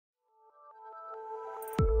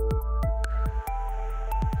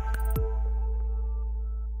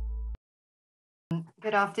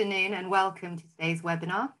Good afternoon and welcome to today's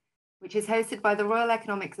webinar, which is hosted by the Royal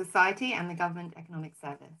Economic Society and the Government Economic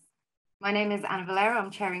Service. My name is Anna Valero.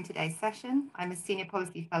 I'm chairing today's session. I'm a Senior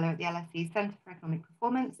Policy Fellow at the LSE Centre for Economic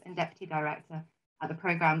Performance and Deputy Director at the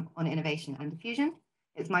Programme on Innovation and Diffusion.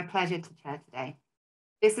 It's my pleasure to chair today.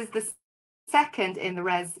 This is the second in the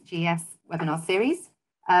RES-GES webinar series.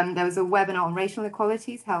 There was a webinar on racial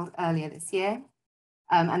inequalities held earlier this year.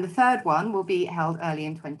 And the third one will be held early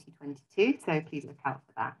in 2022, so please look out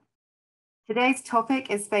for that. Today's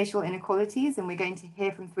topic is spatial inequalities, and we're going to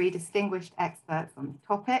hear from three distinguished experts on the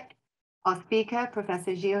topic. Our speaker,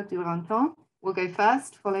 Professor Gilles Duranton, will go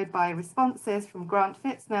first, followed by responses from Grant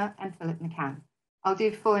Fitzner and Philip McCann. I'll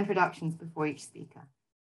do full introductions before each speaker.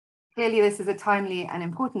 Clearly, this is a timely and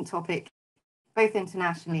important topic, both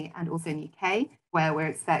internationally and also in the UK, where we're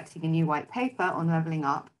expecting a new white paper on levelling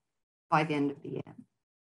up by the end of the year.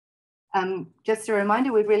 Just a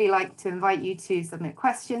reminder, we'd really like to invite you to submit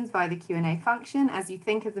questions via the Q&A function. As you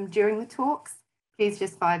think of them during the talks, please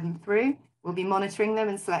just fire them through. We'll be monitoring them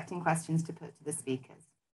and selecting questions to put to the speakers.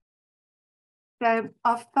 So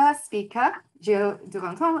our first speaker, Gilles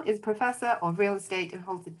Duranton, is Professor of Real Estate and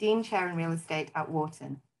holds the Dean Chair in Real Estate at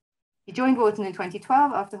Wharton. He joined Wharton in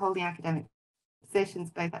 2012 after holding academic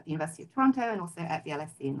positions both at the University of Toronto and also at the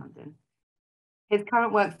LSE in London. His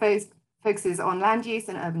current work focuses on land use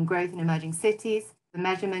and urban growth in emerging cities, the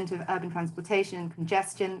measurement of urban transportation and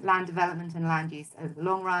congestion, land development and land use over the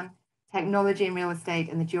long run, technology and real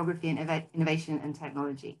estate, and the geography and innovation and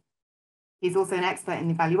technology. He's also an expert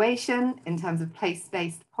in evaluation in terms of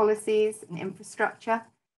place-based policies and infrastructure,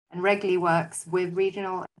 and regularly works with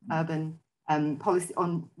regional and urban policy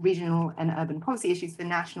on regional and urban policy issues for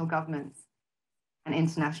national governments and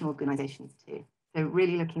international organizations too. So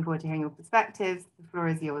really looking forward to hearing your perspectives. The floor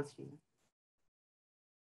is yours, Gilles.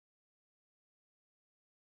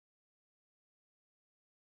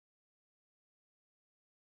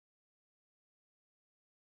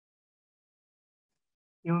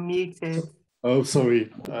 You're muted. Oh,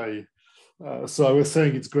 sorry. So I was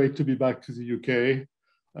saying it's great to be back to the UK,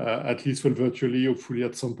 at least well virtually. Hopefully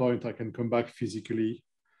at some point I can come back physically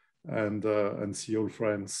and see old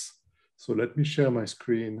friends. So let me share my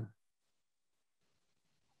screen.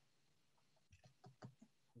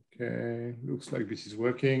 Okay, looks like this is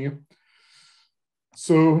working.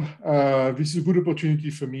 So this is a good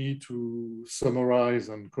opportunity for me to summarize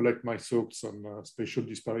and collect my thoughts on spatial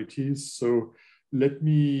disparities. So let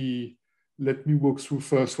me walk through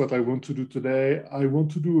first what I want to do today. I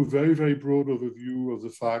want to do a very, very broad overview of the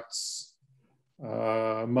facts.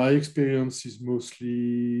 My experience was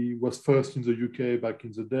first in the UK back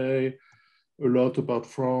in the day, a lot about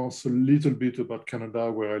France, a little bit about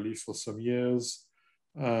Canada, where I lived for some years,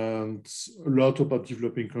 and a lot about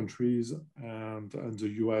developing countries and the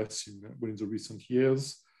US in the recent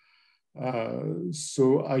years.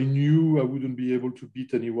 So I knew I wouldn't be able to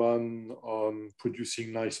beat anyone on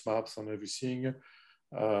producing nice maps and everything.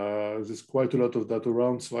 There's quite a lot of that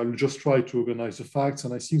around, so I'll just try to organize the facts.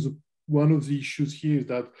 And I think one of the issues here is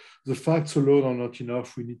that the facts alone are not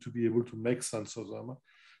enough. We need to be able to make sense of them.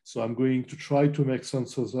 So I'm going to try to make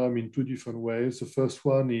sense of them in two different ways. The first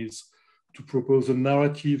one is to propose a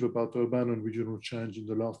narrative about urban and regional change in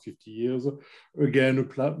the last 50 years. Again,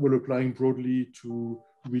 applying broadly to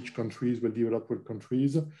rich countries, well-developed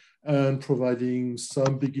countries, and providing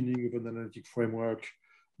some beginning of an analytic framework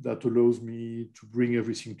that allows me to bring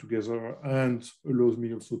everything together and allows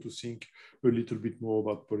me also to think a little bit more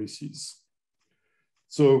about policies.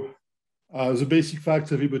 So the basic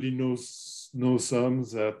facts, everybody knows some,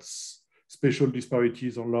 that spatial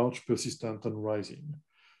disparities are large, persistent, and rising.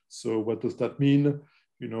 So what does that mean?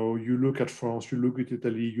 You know, you look at France, you look at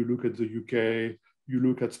Italy, you look at the UK, you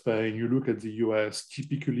look at Spain, you look at the US,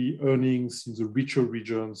 typically earnings in the richer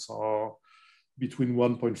regions are between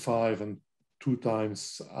 1.5 and 2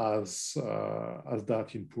 times as that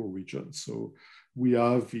in poor regions. So we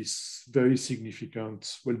have these very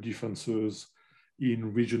significant wealth differences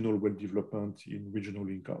in regional wealth development, in regional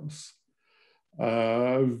incomes.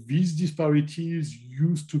 These disparities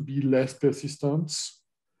used to be less persistent.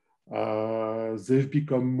 They've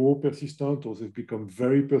become more persistent, or they've become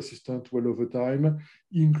very persistent well over time,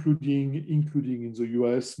 including in the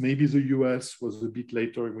US. Maybe the US was a bit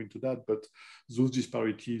later into that, but those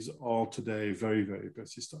disparities are today very, very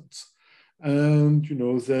persistent. And you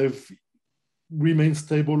know, they've remained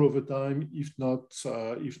stable over time, if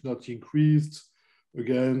not increased.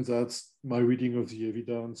 Again, that's my reading of the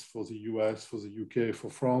evidence for the US, for the UK, for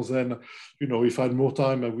France. And you know, if I had more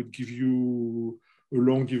time, I would give you a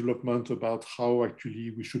long development about how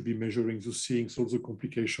actually we should be measuring those things, all the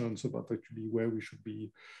complications about actually where we should be,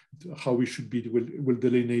 how we should be well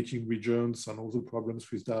delineating regions and all the problems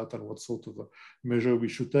with that and what sort of a measure we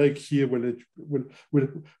should take. Here,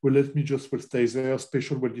 let me just stay there.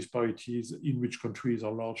 Spatial well disparities in which countries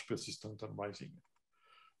are large, persistent, and rising.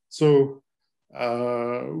 So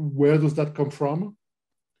where does that come from?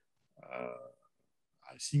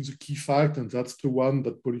 I think the key fact, and that's the one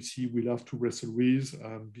that policy will have to wrestle with,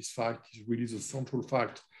 and this fact is really the central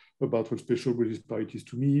fact about what spatial disparities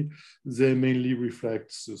to me, they mainly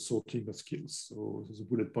reflect the sorting of skills. So there's a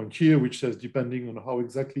bullet point here which says depending on how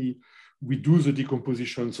exactly we do the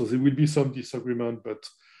decomposition, so there will be some disagreement, but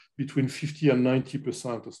between 50 and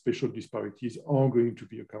 90% of spatial disparities are going to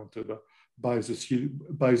be accounted by the skill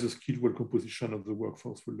well composition of the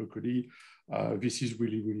workforce locally. This is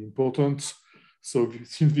really, really important. So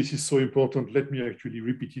since this is so important, let me actually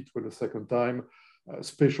repeat it for the second time.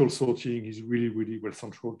 Spatial sorting is really, really well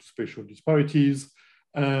central to spatial disparities.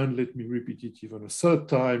 And let me repeat it even a third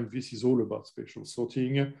time. This is all about spatial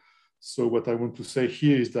sorting. So what I want to say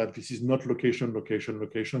here is that this is not location, location,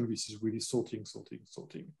 location. This is really sorting, sorting,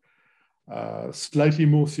 sorting. Slightly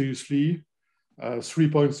more seriously, 3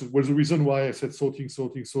 points. Well, the reason why I said sorting,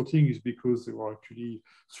 sorting, sorting is because there are actually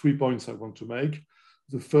 3 points I want to make.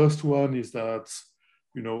 The first one is that,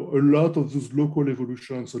 you know, a lot of those local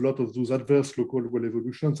evolutions, a lot of those adverse local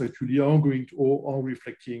evolutions actually are going to, or are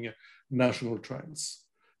reflecting national trends.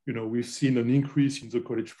 You know, we've seen an increase in the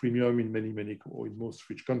college premium in many, or in most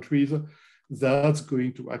rich countries. That's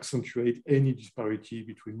going to accentuate any disparity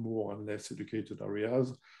between more and less educated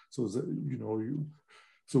areas. So, you know,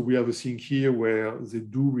 so we have a thing here where they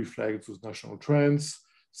do reflect those national trends.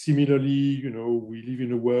 Similarly, you know, we live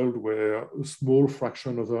in a world where a small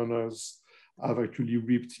fraction of earners have actually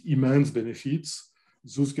reaped immense benefits.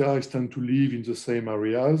 Those guys tend to live in the same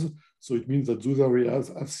areas. So it means that those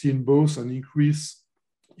areas have seen both an increase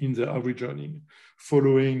in their average earning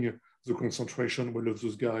following the concentration of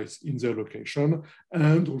those guys in their location,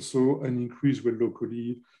 and also an increase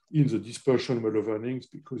locally in the dispersion of earnings,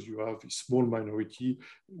 because you have a small minority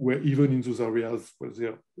where even in those areas where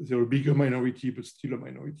they're a bigger minority, but still a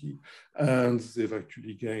minority, and they've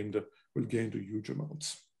actually gained a huge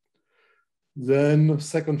amount. Then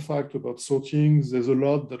second fact about sorting, there's a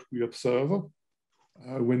lot that we observe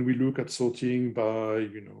when we look at sorting by,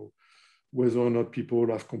 you know, whether or not people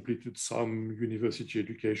have completed some university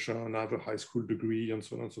education, have a high school degree, and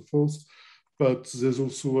so on and so forth. But there's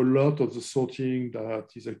also a lot of the sorting that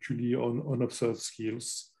is actually on unobserved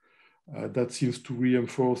skills that seems to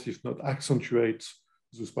reinforce, if not accentuate,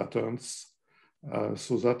 those patterns.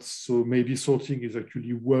 So maybe sorting is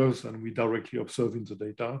actually worse than we directly observe in the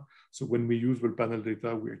data. So when we use panel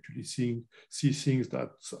data, we actually see things that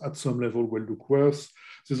at some level will look worse.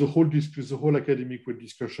 There's a whole academic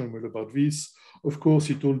discussion about this. Of course,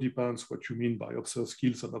 it all depends what you mean by observed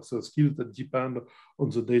skills and observed skills that depend on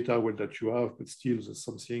the data that you have, but still there's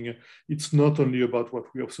something. It's not only about what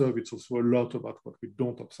we observe, it's also a lot about what we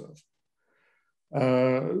don't observe.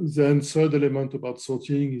 Then third element about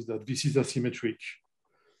sorting is that this is asymmetric.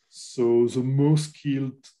 So the most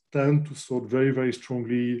skilled tend to sort very, very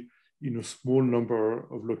strongly in a small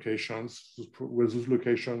number of locations, where those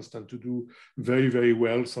locations tend to do very, very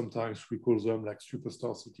well. Sometimes we call them like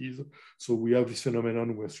superstar cities. So we have this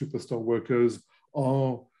phenomenon where superstar workers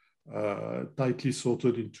are tightly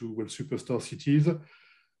sorted into superstar cities.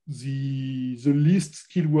 The least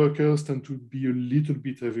skilled workers tend to be a little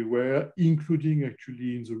bit everywhere, including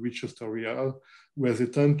actually in the richest area, where they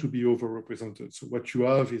tend to be overrepresented. So what you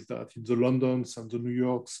have is that in the Londons and the New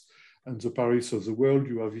Yorks and the Paris of the world,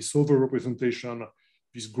 you have this overrepresentation,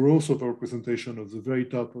 this gross overrepresentation of the very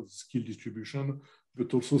top of the skill distribution,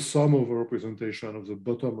 but also some overrepresentation of the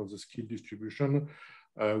bottom of the skill distribution,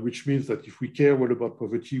 which means that if we care about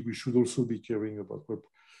poverty, we should also be caring about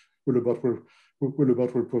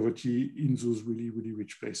poverty in those really, really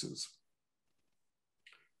rich places.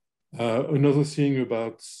 Another thing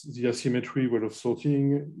about the asymmetry of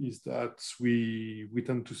sorting is that we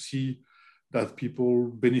tend to see that people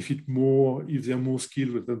benefit more, if they're more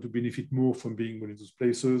skilled, they tend to benefit more from being in those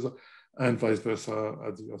places, and vice versa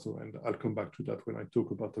at the other end. I'll come back to that when I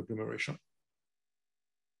talk about agglomeration.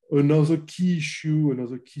 Another key issue,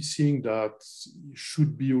 another key thing that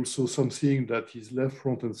should be also something that is left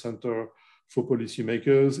front and center for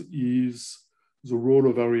policymakers is the role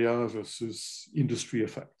of area versus industry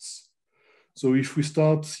effects. So if we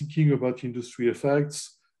start thinking about industry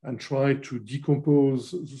effects and try to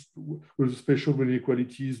decompose the spatial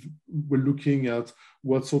inequalities, we're looking at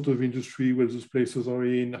what sort of industry where those places are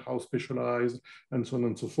in, how specialized, and so on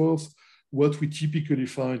and so forth. what we typically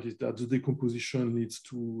find is that the decomposition leads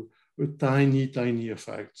to a tiny, tiny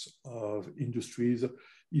effect of industries.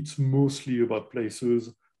 It's mostly about places,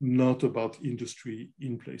 not about industry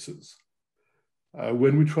in places.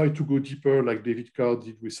 When we try to go deeper, like David Carr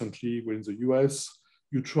did recently in the US,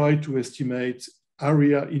 you try to estimate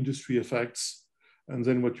area industry effects. And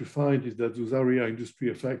then what you find is that those area industry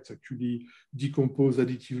effects actually decompose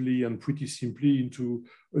additively and pretty simply into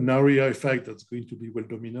an area effect that's going to be well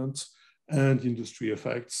dominant and industry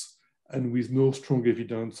effects, and with no strong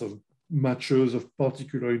evidence of matches of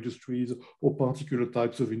particular industries or particular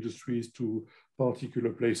types of industries to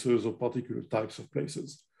particular places or particular types of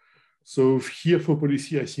places. So here for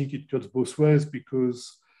policy, I think it cuts both ways,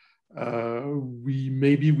 because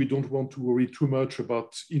we don't want to worry too much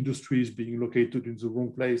about industries being located in the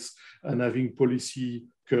wrong place and having policy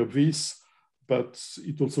curb this, but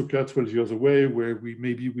it also cuts well the other way, where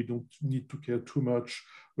we don't need to care too much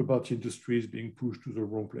about industries being pushed to the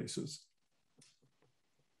wrong places.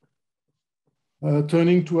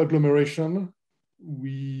 Turning to agglomeration,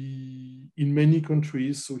 in many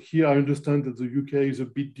countries, so here I understand that the UK is a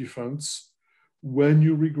bit different. When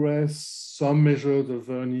you regress some measures of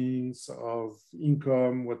earnings, of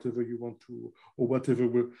income, whatever you want to, or whatever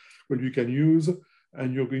you can use,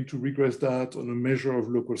 and you're going to regress that on a measure of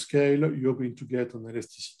local scale, you're going to get an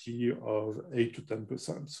elasticity of 8 to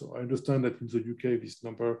 10%. So I understand that in the UK, this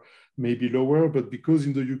number may be lower, but because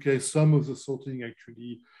in the UK, some of the sorting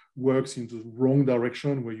actually works in the wrong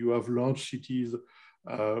direction, where you have large cities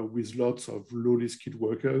with lots of lowly skilled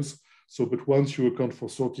workers. So, but once you account for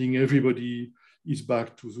sorting, everybody is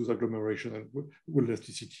back to those agglomeration and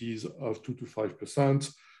elasticities of 2 to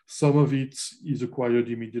 5%. Some of it is acquired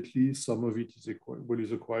immediately. Some of it is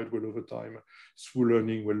acquired well over time through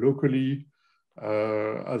learning well locally.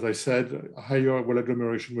 As I said, higher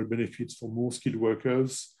agglomeration will benefit for more skilled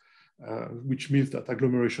workers, which means that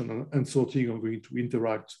agglomeration and sorting are going to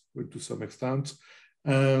interact to some extent.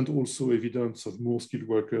 And also evidence of more skilled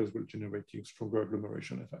workers will generating stronger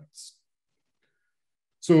agglomeration effects.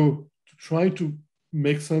 So to try to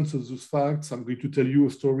make sense of those facts, I'm going to tell you a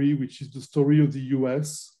story, which is the story of the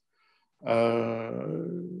US.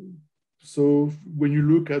 So when you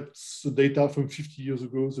look at the data from 50 years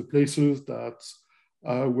ago, the places that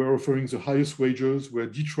were offering the highest wages were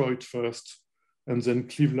Detroit first, and then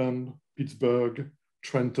Cleveland, Pittsburgh,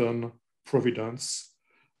 Trenton, Providence.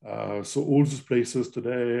 So all those places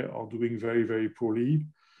today are doing very, very poorly.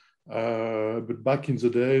 But back in the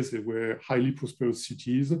days, they were highly prosperous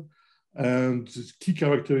cities. And the key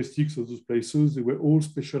characteristics of those places, they were all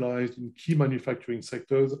specialized in key manufacturing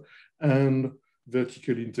sectors and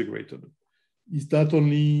vertically integrated. Is that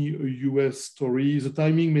only a US story? The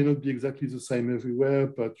timing may not be exactly the same everywhere,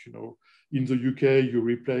 but in the UK, you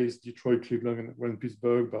replace Detroit, Cleveland, and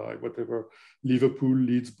Pittsburgh by whatever, Liverpool,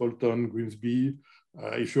 Leeds, Bolton, Grimsby.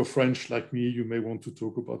 If you're French like me, you may want to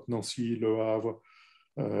talk about Nancy, Le Havre,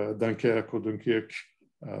 Dunkerque or Dunkirk,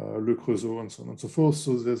 Le Creusot, and so on and so forth.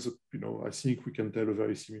 So there's, I think we can tell a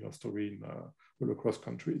very similar story all across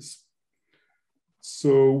countries.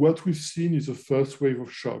 So what we've seen is a first wave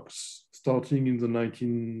of shocks starting in the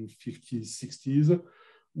 1950s, 60s,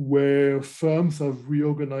 where firms have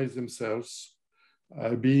reorganized themselves,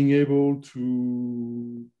 being able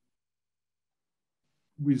to,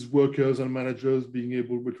 with workers and managers being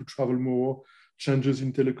able to travel more, changes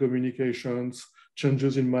in telecommunications,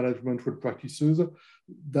 changes in management practices,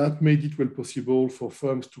 that made it well possible for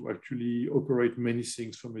firms to actually operate many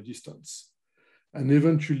things from a distance. And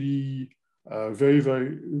eventually,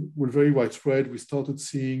 very widespread, we started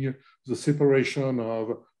seeing the separation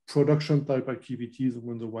of production type activities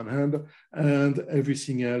on the one hand, and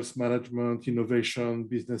everything else, management, innovation,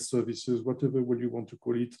 business services, whatever you want to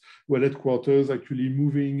call it, headquarters actually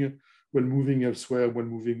moving elsewhere,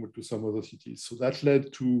 moving to some other cities. So that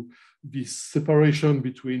led to this separation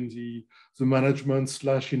between the management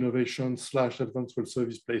 / innovation / advanced well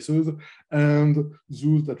service places and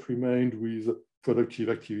those that remained with productive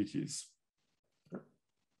activities.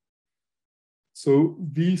 So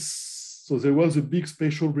there was a big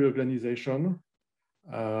spatial reorganization,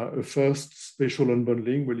 a first spatial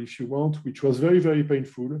unbundling, well, if you want, which was very, very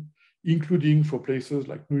painful, including for places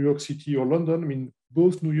like New York City or London. I mean,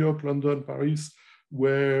 both New York, London, Paris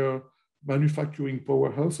were manufacturing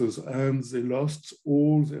powerhouses, and they lost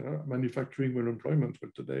all their manufacturing employment.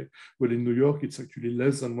 Well, today, in New York, it's actually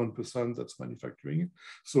less than 1% that's manufacturing.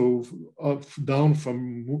 So down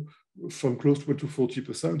from close to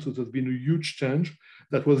 40%. So there's been a huge change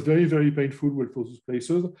that was very, very painful for those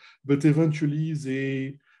places. But eventually,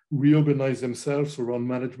 they reorganized themselves around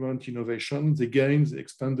management, innovation. They gained, they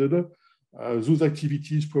expanded. Those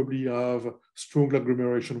activities probably have strong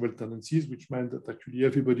agglomeration well tendencies, which meant that actually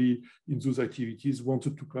everybody in those activities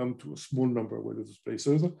wanted to come to a small number of those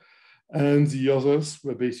places. And the others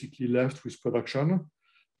were basically left with production.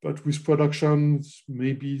 But with production,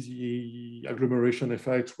 maybe the agglomeration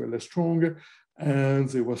effects were less strong. And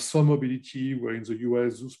there was some mobility where in the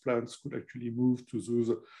US, those plants could actually move to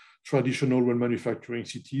those traditional well manufacturing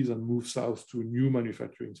cities and move south to new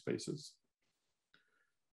manufacturing spaces.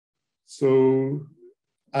 So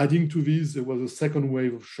adding to this, there was a second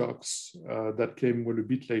wave of shocks that came well a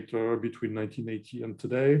bit later between 1980 and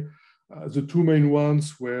today. The two main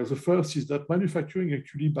ones were, the first is that manufacturing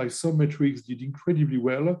actually by some metrics did incredibly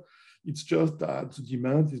well. It's just that the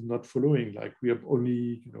demand is not following. Like we have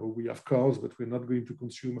only, we have cars, but we're not going to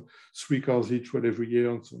consume 3 cars each every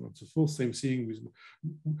year and so on and so forth. Same thing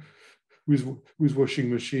with washing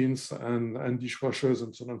machines and dishwashers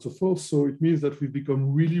and so on and so forth. So it means that we've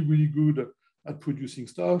become really, really good at producing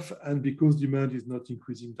stuff. And because demand is not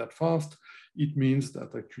increasing that fast, it means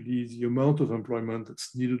that actually the amount of employment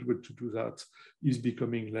that's needed to do that is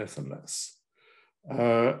becoming less and less.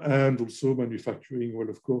 And also manufacturing, well,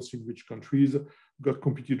 of course, in rich countries got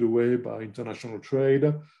competed away by international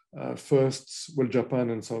trade. First, well,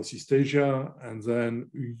 Japan and Southeast Asia, and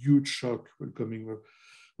then a huge shock coming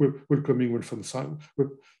from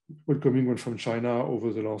China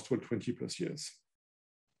over the last 20 plus years.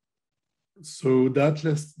 So that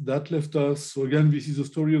left us. So again, this is the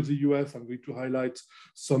story of the US. I'm going to highlight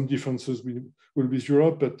some differences with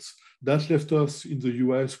Europe, but that left us in the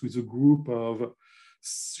US with a group of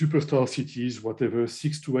superstar cities, whatever,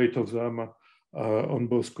 6 to 8 of them on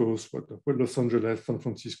both coasts, Los Angeles, San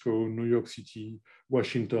Francisco, New York City,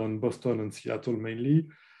 Washington, Boston, and Seattle mainly.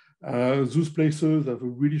 Those places have a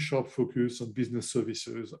really sharp focus on business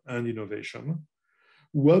services and innovation.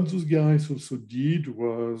 What those guys also did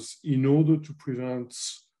was, in order to prevent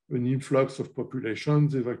an influx of population,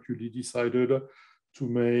 they've actually decided to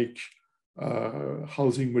make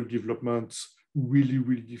housing development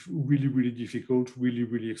really difficult,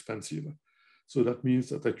 really expensive. So that means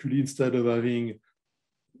that actually instead of having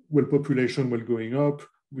population going up,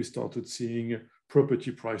 we started seeing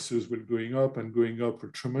property prices going up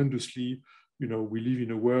tremendously. We live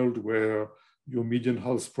in a world where your median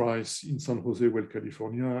house price in San Jose,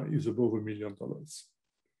 California is above $1 million.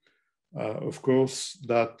 Of course,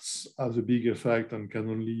 that has a big effect and can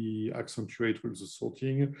only accentuate the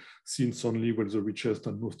sorting, since only the richest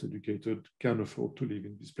and most educated can afford to live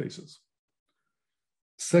in these places.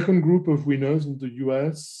 Second group of winners in the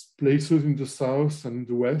US, places in the South and in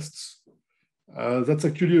the West. That's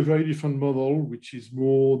actually a very different model, which is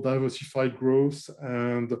more diversified growth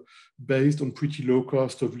and based on pretty low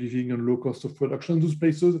cost of living and low cost of production. Those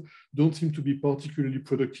places don't seem to be particularly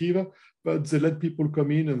productive, but they let people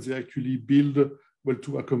come in and they actually build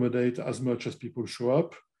to accommodate as much as people show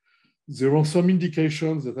up. There are some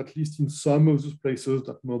indications that at least in some of those places,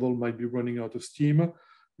 that model might be running out of steam.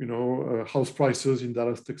 House prices in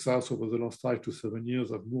Dallas, Texas over the last 5 to 7 years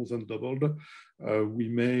have more than doubled. We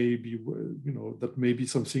may be, that may be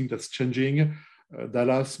something that's changing.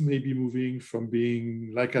 Dallas may be moving from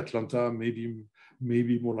being like Atlanta,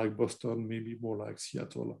 maybe more like Boston, maybe more like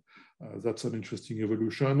Seattle. That's an interesting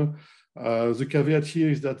evolution. The caveat here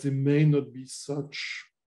is that there may not be such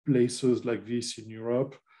places like this in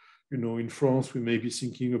Europe. In France, we may be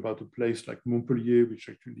thinking about a place like Montpellier, which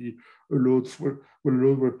actually allowed for a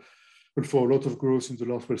lot of growth in the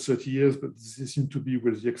last 30 years, but this seems to be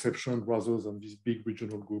the exception rather than this big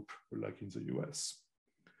regional group like in the US.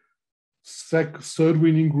 Third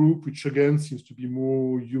winning group, which again seems to be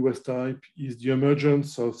more US type, is the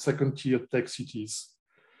emergence of second-tier tech cities.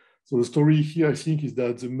 So the story here, I think, is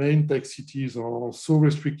that the main tech cities are so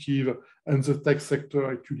restrictive and the tech sector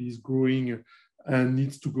actually is growing and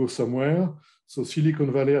needs to go somewhere. So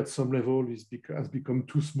Silicon Valley at some level has become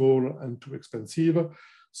too small and too expensive.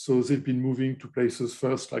 So they've been moving to places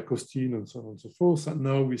first like Austin and so on and so forth. And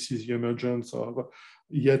now we see the emergence of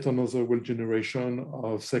yet another generation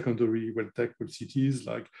of secondary tech cities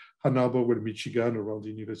like Ann Arbor, Michigan, around the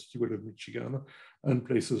University of Michigan, and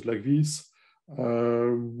places like this.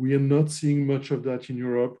 We are not seeing much of that in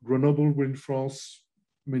Europe. Grenoble in France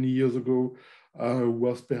many years ago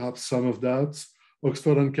was perhaps some of that.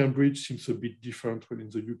 Oxford and Cambridge seems a bit different in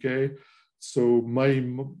the UK. So my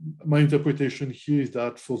interpretation here is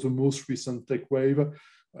that for the most recent tech wave,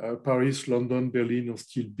 Paris, London, Berlin are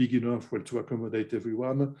still big enough to accommodate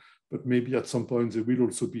everyone, but maybe at some point they will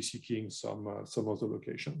also be seeking some other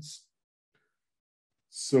locations.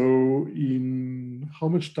 So in how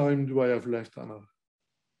much time do I have left, Anna?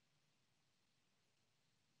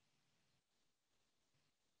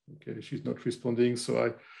 Okay, she's not responding.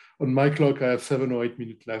 So on my clock, I have 7 or 8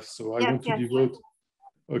 minutes left. So I want to devote.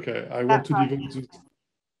 Okay, I want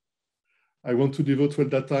to devote all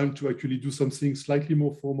that time to actually do something slightly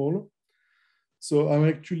more formal. So I'm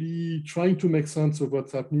actually trying to make sense of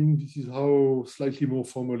what's happening. This is how slightly more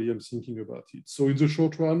formally I'm thinking about it. So in the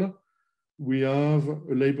short run, we have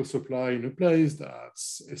a labor supply in a place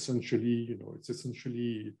that's essentially, it's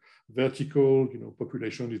essentially vertical,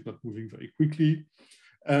 population is not moving very quickly.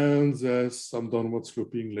 And there's some downward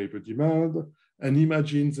sloping labor demand. And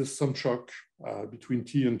imagine there's some shock between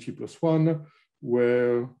T and T+1,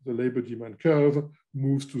 where the labor demand curve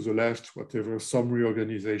moves to the left, whatever, some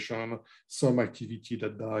reorganization, some activity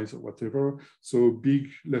that dies or whatever. So big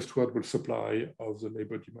leftward supply of the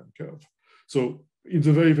labor demand curve. So in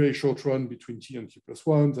the very, very short run between T and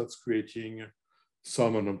T+1, that's creating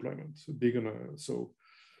some unemployment. So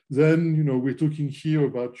then, we're talking here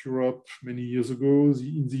about Europe many years ago,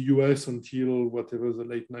 in the US until whatever, the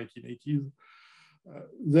late 1980s.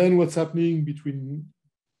 Then what's happening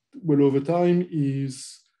over time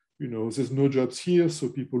is, there's no jobs here, so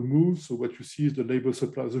people move. So what you see is the labor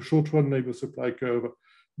supply, the short-run labor supply curve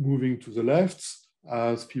moving to the left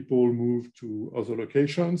as people move to other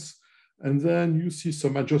locations. And then you see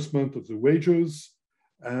some adjustment of the wages.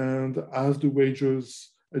 And as the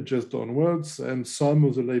wages adjust downwards and some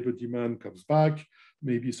of the labor demand comes back,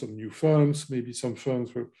 maybe some new firms, maybe some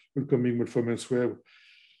firms will come in from elsewhere,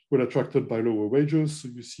 were attracted by lower wages. So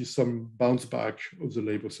you see some bounce back of the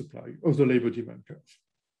labor supply, of the labor demand curve.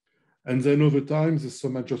 And then over time, there's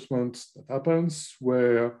some adjustment that happens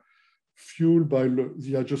where, fueled by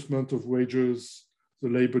the adjustment of wages, the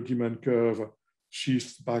labor demand curve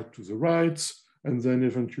shifts back to the right. And then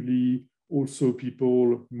eventually also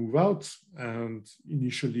people move out. And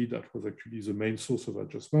initially that was actually the main source of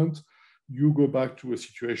adjustment. You go back to a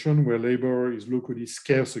situation where labor is locally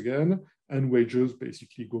scarce again and wages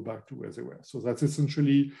basically go back to where they were. So that's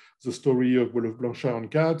essentially the story of Blanchard and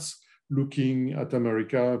Katz looking at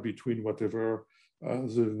America between whatever the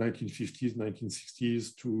 1950s,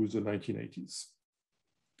 1960s to the 1980s.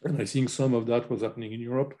 And I think some of that was happening in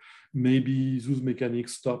Europe. Maybe those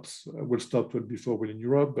mechanics will stop well before in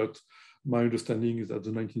Europe, but my understanding is that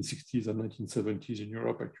the 1960s and 1970s in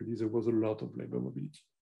Europe, actually, there was a lot of labor mobility.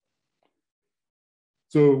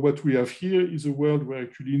 So what we have here is a world where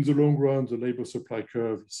actually in the long run, the labor supply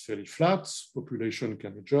curve is fairly flat, population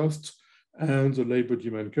can adjust, and the labor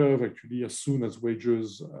demand curve actually, as soon as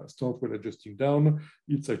wages start adjusting down,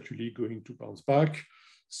 it's actually going to bounce back.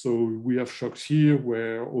 So we have shocks here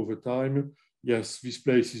where over time, yes, this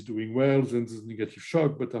place is doing well, then there's a negative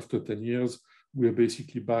shock, but after 10 years, we are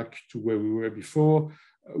basically back to where we were before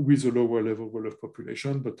with a lower level of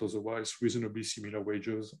population, but otherwise reasonably similar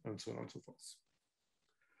wages and so on and so forth.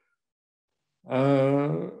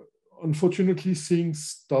 Unfortunately, things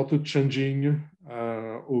started changing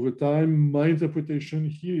over time. My interpretation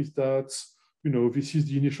here is that, this is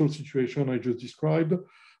the initial situation I just described,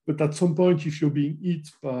 but at some point, if you're being hit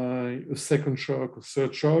by a second shock or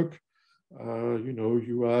third shock,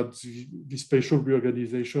 you had the spatial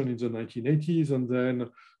reorganization in the 1980s, and then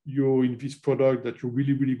you're in this product that you're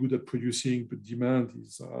really, really good at producing, but demand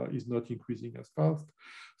is not increasing as fast.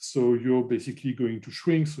 So you're basically going to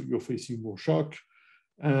shrink, so you're facing more shock.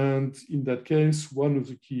 And in that case, one of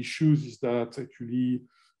the key issues is that actually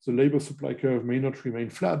the labor supply curve may not remain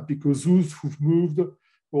flat because those who've moved,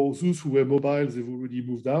 or those who were mobile, they've already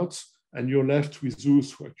moved out, and you're left with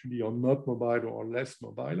those who actually are not mobile or less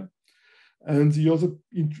mobile. And the other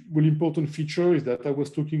really important feature is that I was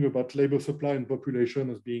talking about labor supply and population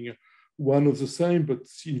as being one of the same, but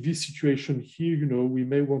in this situation here, we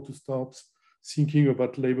may want to start thinking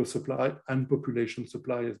about labor supply and population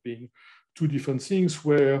supply as being two different things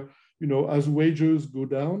where, as wages go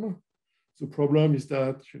down, the problem is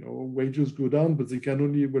that, wages go down, but they can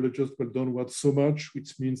only adjust downwards so much,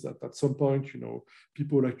 which means that at some point,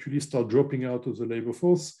 people actually start dropping out of the labor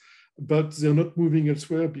force, but they're not moving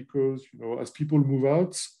elsewhere because, as people move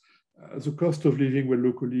out, the cost of living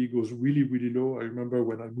locally goes really, really low. I remember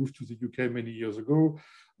when I moved to the UK many years ago,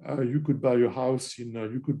 you could buy a house in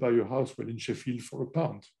in Sheffield for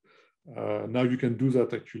 £1. Now you can do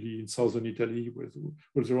that actually in southern Italy,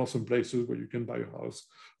 where there are some places where you can buy a house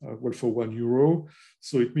for €1.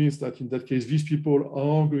 So it means that in that case, these people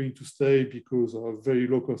are going to stay because of very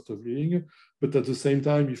low cost of living. But at the same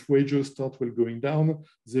time, if wages start going down,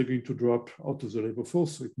 they're going to drop out of the labor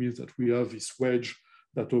force. So it means that we have this wedge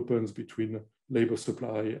that opens between labor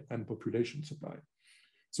supply and population supply.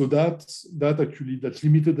 So that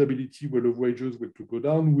limited ability of wages to go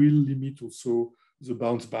down will limit also the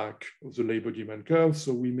bounce back of the labor demand curve.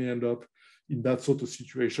 So we may end up in that sort of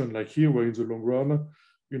situation like here, where in the long run,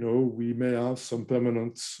 you know, we may have some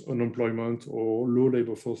permanent unemployment or low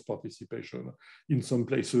labor force participation in some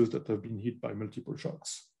places that have been hit by multiple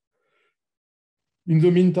shocks. In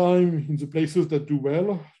the meantime, in the places that do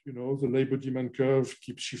well, you know, the labor demand curve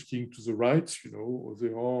keeps shifting to the right. You know,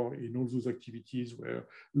 there are in all those activities where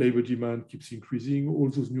labor demand keeps increasing, all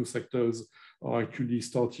those new sectors are actually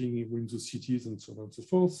starting in the cities and so on and so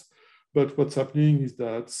forth. But what's happening is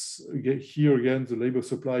that here again, the labor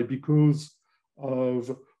supply, because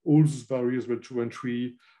of all those barriers to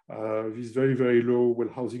entry, this very, very low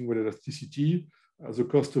housing elasticity, the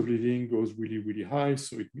cost of living goes really, really high.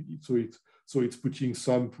 So it's putting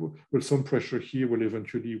some pressure here will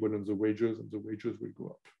eventually on the wages, and the wages will go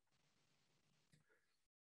up.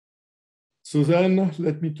 So then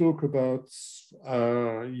let me talk about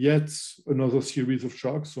yet another series of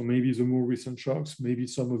shocks. So maybe the more recent shocks, maybe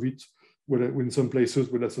some of it in some places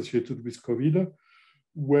were associated with COVID,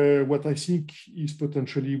 where what I think is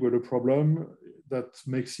potentially a problem that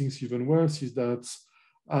makes things even worse is that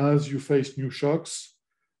as you face new shocks,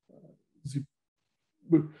 the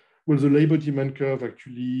labor demand curve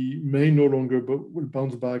actually may no longer will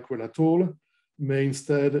bounce back well at all, may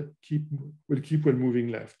instead keep moving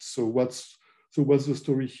left. So what's the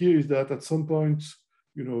story here is that at some point,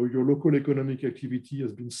 you know, your local economic activity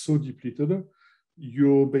has been so depleted,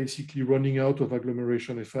 you're basically running out of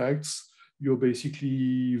agglomeration effects. You're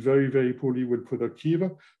basically very, very poorly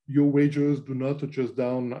productive. Your wages do not adjust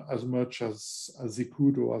down as much as they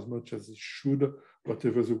could or as much as they should,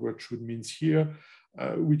 whatever the word should means here,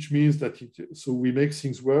 which means that so we make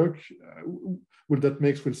things work. That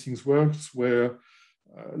makes things work where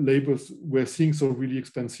where things are really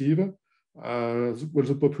expensive, where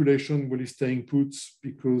the population is staying put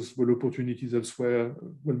because opportunities elsewhere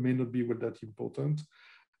may not be that important.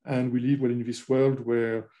 And we live in this world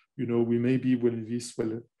where, you know, we may be in this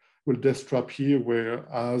death trap here,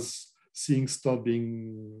 where as things start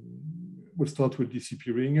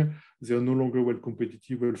disappearing, they are no longer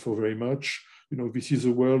competitive for very much. You know, this is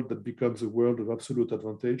a world that becomes a world of absolute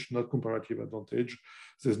advantage, not comparative advantage.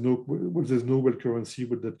 There's no currency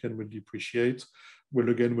that can depreciate.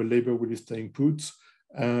 Again, labor is staying put,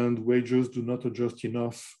 and wages do not adjust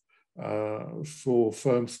enough for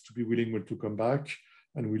firms to be willing to come back.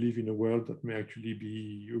 And we live in a world that may actually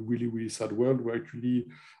be a really, really sad world, where actually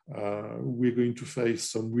we're going to face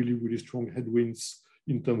some really, really strong headwinds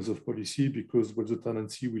in terms of policy, because the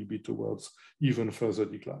tendency will be towards even further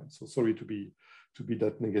decline. So sorry to be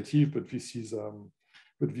that negative, but this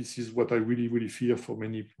is what I really, really fear for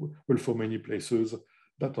many places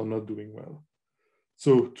that are not doing well.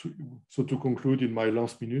 So to conclude in my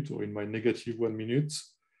last minute, or in my negative 1 minute,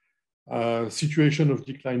 situation of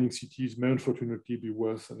declining cities may unfortunately be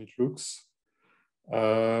worse than it looks.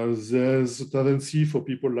 There's a tendency for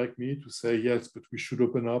people like me to say, yes, but we should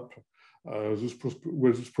open up those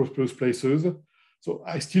prosperous places. So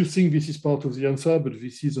I still think this is part of the answer, but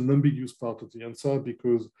this is an ambiguous part of the answer,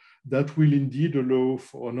 because that will indeed allow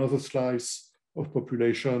for another slice of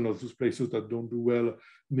population of those places that don't do well,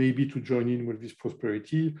 maybe to join in with this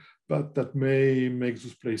prosperity, but that may make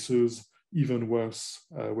those places even worse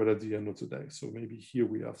at the end of the day. So maybe here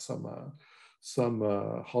we have some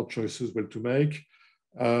hard choices to make.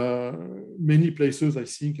 Many places, I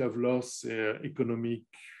think, have lost their economic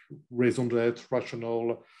raison d'être,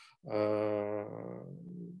 rational,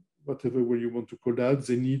 whatever way you want to call that.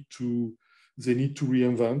 They need to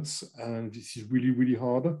reinvent, and this is really, really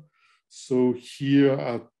hard. So here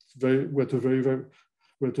at a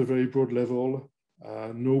very broad level,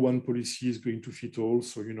 no one policy is going to fit all.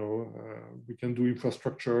 So, you know, we can do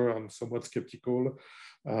infrastructure. I'm somewhat skeptical.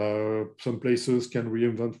 Some places can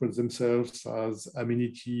reinvent themselves as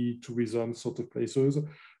amenity, tourism sort of places,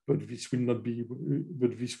 but this will not be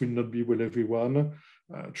everyone.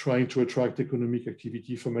 Trying to attract economic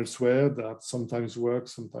activity from elsewhere, that sometimes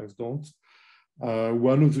works, sometimes don't.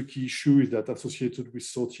 One of the key issues that associated with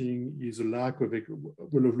sorting is a lack of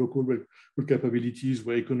local capabilities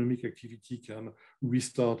where economic activity can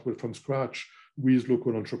restart from scratch with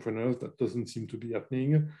local entrepreneurs. That doesn't seem to be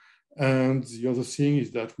happening. And the other thing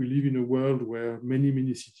is that we live in a world where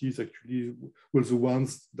many cities actually, the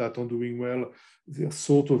ones that are doing well, they're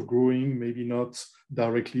sort of growing, maybe not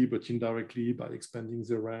directly, but indirectly, by expanding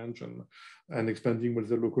their range and expanding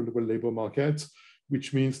the local labor market,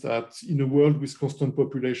 which means that in a world with constant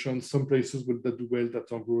population, some places that do well that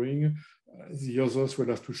are growing, the others will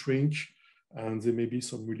have to shrink, and there may be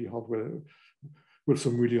some really hard well,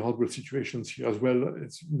 some really hardware situations here as well.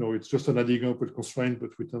 It's, you know, it's just an adding up with constraint,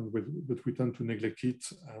 but we tend to neglect it,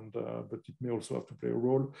 and but it may also have to play a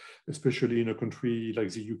role, especially in a country like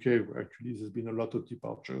the UK, where actually there's been a lot of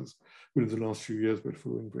departures within the last few years, but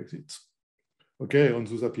following Brexit. Okay, on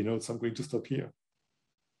those happy notes, I'm going to stop here.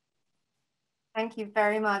 Thank you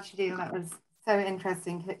very much, Gilles. That was so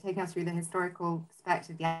interesting, taking us through the historical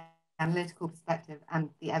perspective, the analytical perspective, and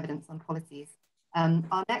the evidence on policies.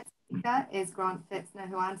 Our next speaker is Grant Fitzner,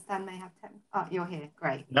 who I understand may have 10. Oh, you're here.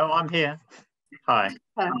 Great. No, I'm here. Hi.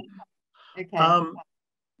 Okay.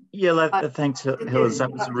 Yeah, thanks, Hills.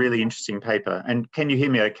 That was a really interesting paper. And can you hear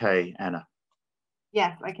me okay, Anna?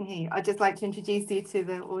 Yes, I can hear you. I'd just like to introduce you to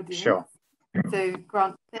the audience. Sure. So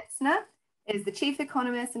Grant Fitzner is the Chief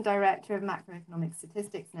Economist and Director of Macroeconomic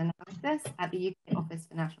Statistics and Analysis at the UK Office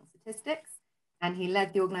for National Statistics, and he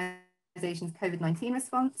led the organisation's COVID-19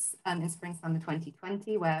 response in spring-summer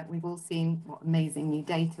 2020, where we've all seen what amazing new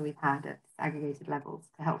data we've had at disaggregated levels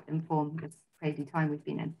to help inform this crazy time we've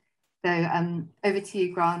been in. So over to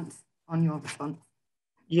you, Grant, on your response.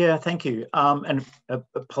 Yeah, thank you. And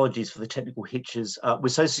apologies for the technical hitches. We're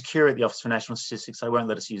so secure at the Office for National Statistics, they won't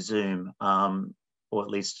let us use Zoom, or at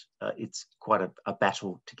least it's quite a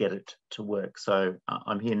battle to get it to work. So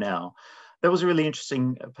I'm here now. That was a really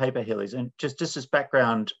interesting paper, Gilles. And just as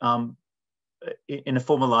background, in a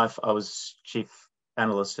former life, I was chief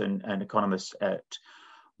analyst and economist at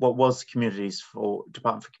what was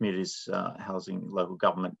Department for Communities, Housing, Local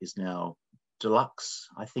Government, is now Deluxe,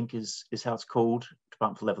 I think is how it's called,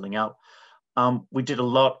 Department for Levelling Up. We did a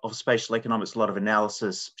lot of spatial economics, a lot of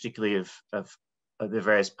analysis, particularly of the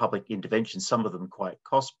various public interventions, some of them quite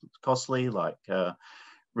costly, like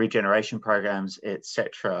regeneration programs,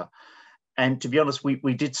 etc. And to be honest,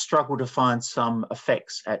 we did struggle to find some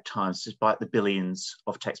effects at times, despite the billions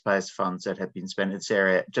of taxpayers' funds that have been spent in this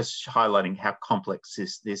area, just highlighting how complex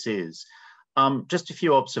this is. Just a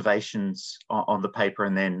few observations on the paper,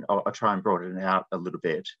 and then I'll try and broaden it out a little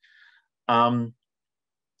bit.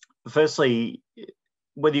 Firstly,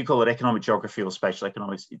 whether you call it economic geography or spatial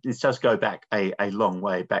economics, this does go back a long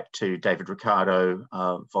way, back to David Ricardo,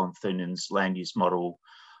 von Thunen's land use model,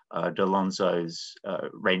 D'Alonso's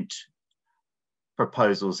rent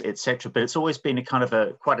proposals, etc. But it's always been a kind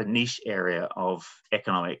of quite a niche area of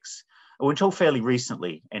economics, until fairly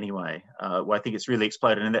recently anyway, where I think it's really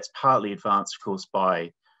exploded. And that's partly advanced, of course,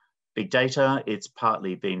 by big data. It's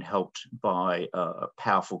partly been helped by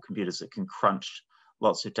powerful computers that can crunch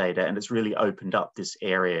lots of data. And it's really opened up this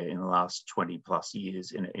area in the last 20 plus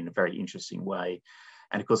years in a very interesting way.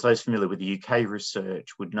 And of course, those familiar with the UK research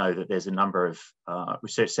would know that there's a number of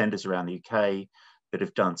research centres around the UK that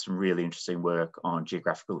have done some really interesting work on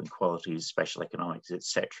geographical inequalities, spatial economics,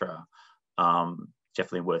 etc.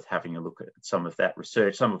 Definitely worth having a look at some of that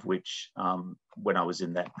research, some of which, when I was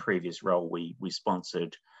in that previous role, we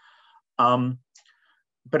sponsored. But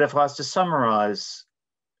if I was to summarise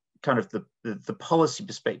kind of the policy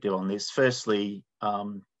perspective on this, firstly,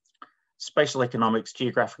 spatial economics,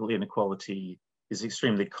 geographical inequality is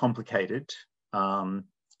extremely complicated.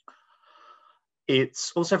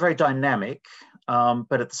 It's also very dynamic,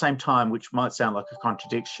 but at the same time, which might sound like a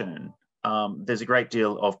contradiction, there's a great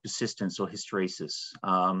deal of persistence or hysteresis.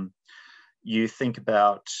 You think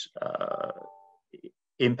about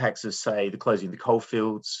impacts of, say, the closing of the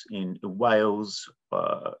coalfields in Wales,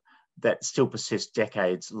 that still persist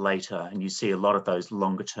decades later, and you see a lot of those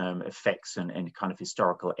longer term effects and kind of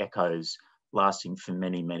historical echoes lasting for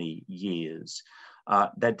many, many years.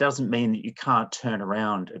 That doesn't mean that you can't turn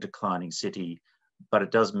around a declining city, but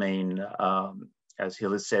it does mean, as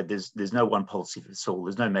Gilles has said, there's no one policy fits all.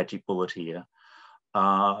 There's no magic bullet here.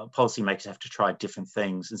 Policymakers have to try different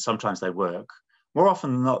things, and sometimes they work. More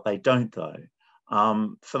often than not, they don't, though.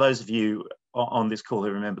 For those of you on this call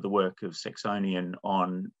who remember the work of Saxonian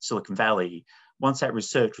on Silicon Valley, once that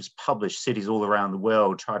research was published, cities all around the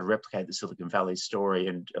world tried to replicate the Silicon Valley story,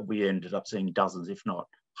 and we ended up seeing dozens, if not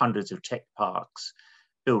hundreds, of tech parks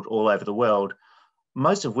built all over the world,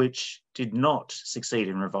 most of which did not succeed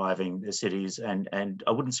in reviving their cities. And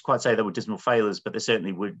I wouldn't quite say they were dismal failures, but they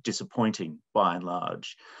certainly were disappointing by and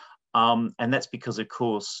large. And that's because, of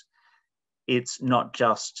course, it's not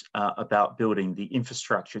just about building the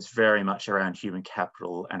infrastructure. It's very much around human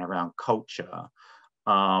capital and around culture,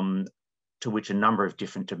 to which a number of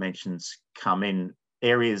different dimensions come in,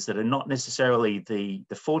 areas that are not necessarily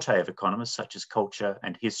the forte of economists, such as culture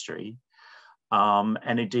and history,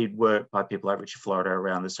 and indeed work by people like Richard Florida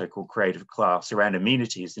around the so-called creative class, around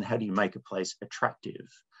amenities and how do you make a place attractive.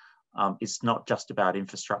 It's not just about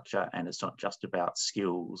infrastructure, and it's not just about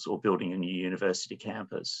skills or building a new university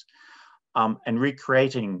campus. And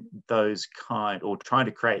recreating those or trying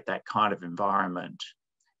to create that kind of environment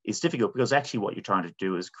is difficult, because actually what you're trying to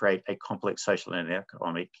do is create a complex social and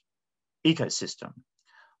economic ecosystem.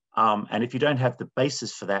 And if you don't have the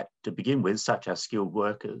basis for that to begin with, such as skilled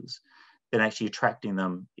workers, then actually attracting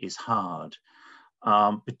them is hard,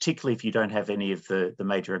 particularly if you don't have any of the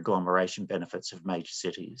major agglomeration benefits of major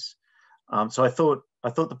cities. So I thought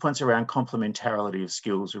the points around complementarity of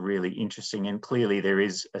skills are really interesting, and clearly there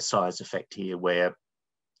is a size effect here where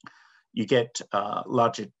you get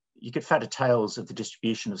fatter tails of the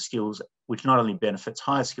distribution of skills, which not only benefits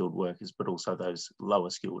higher skilled workers, but also those lower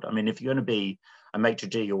skilled. I mean, if you're going to be a maitre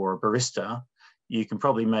d' or a barista, you can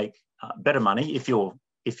probably make better money if you're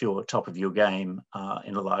top of your game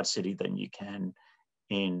in a large city than you can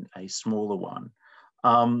in a smaller one.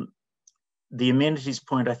 The amenities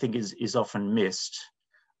point, I think, is often missed,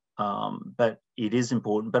 but it is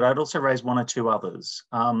important. But I'd also raise one or two others.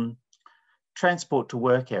 Transport to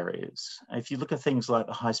work areas. If you look at things like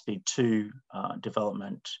the high-speed 2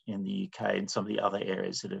 development in the UK and some of the other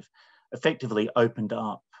areas that have effectively opened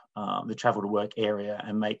up the travel to work area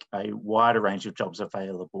and make a wider range of jobs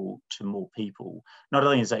available to more people, not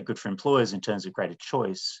only is that good for employers in terms of greater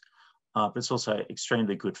choice, but it's also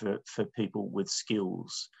extremely good for people with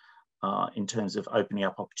skills in terms of opening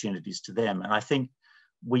up opportunities to them. And I think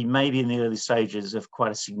we may be in the early stages of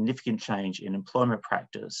quite a significant change in employment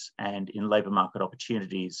practice and in labour market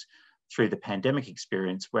opportunities through the pandemic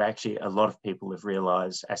experience, where actually a lot of people have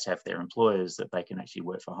realised, as have their employers, that they can actually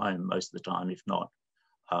work from home most of the time, if not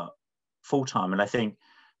full-time. And I think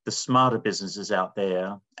the smarter businesses out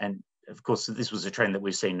there, and of course, this was a trend that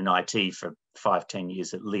we've seen in IT for 5-10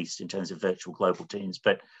 years at least in terms of virtual global teams,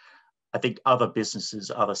 but I think other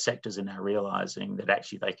businesses, other sectors are now realising that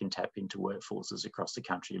actually they can tap into workforces across the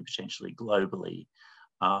country and potentially globally.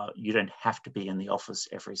 You don't have to be in the office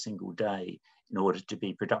every single day in order to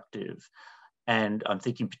be productive. And I'm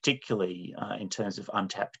thinking particularly in terms of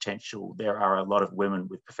untapped potential, there are a lot of women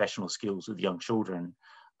with professional skills with young children,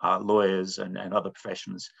 lawyers and other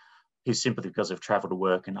professions, who simply because of travel to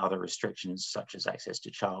work and other restrictions such as access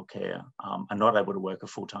to childcare are not able to work a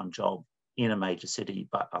full-time job in a major city,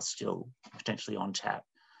 but are still potentially on tap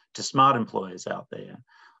to smart employers out there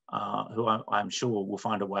who I'm sure will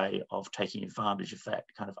find a way of taking advantage of that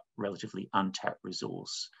kind of relatively untapped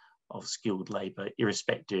resource of skilled labour,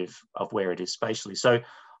 irrespective of where it is spatially. So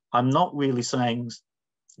I'm not really saying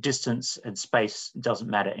distance and space doesn't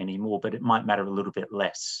matter anymore, but it might matter a little bit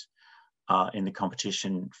less in the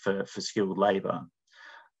competition for skilled labour.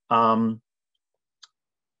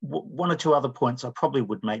 One or two other points I probably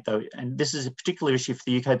would make, though, and this is a particular issue for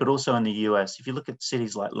the UK, but also in the US. If you look at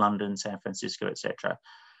cities like London, San Francisco, etc.,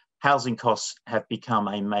 housing costs have become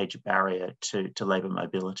a major barrier to labour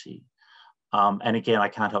mobility. And again, I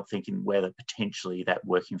can't help thinking whether potentially that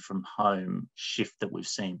working from home shift that we've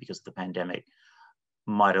seen because of the pandemic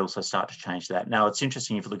might also start to change that. Now, it's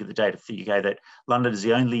interesting if you look at the data for the UK that London is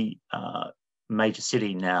the only major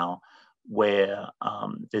city now where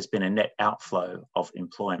there's been a net outflow of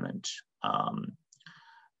employment.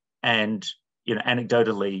 And, you know,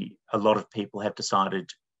 anecdotally, a lot of people have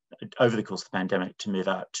decided over the course of the pandemic to move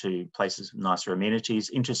out to places with nicer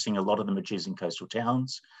amenities. Interesting, a lot of them are choosing coastal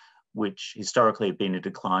towns, which historically have been in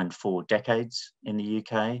decline for decades in the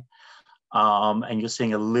UK. And you're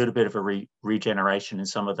seeing a little bit of a regeneration in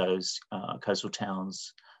some of those coastal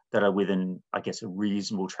towns that are within, I guess, a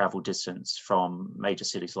reasonable travel distance from major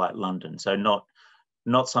cities like London. So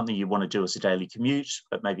not something you want to do as a daily commute,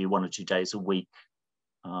 but maybe 1 or 2 days a week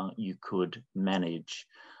you could manage.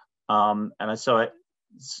 So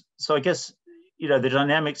I guess, you know, the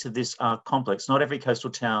dynamics of this are complex. Not every coastal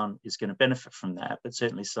town is going to benefit from that, but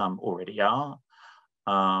certainly some already are.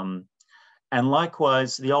 And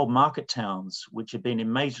likewise, the old market towns, which have been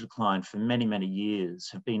in major decline for many, many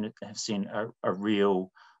years, have seen a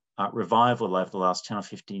real revival over the last 10 or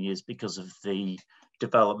 15 years because of the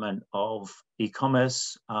development of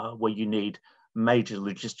e-commerce, where you need major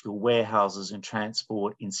logistical warehouses and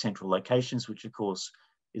transport in central locations, which of course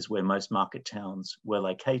is where most market towns were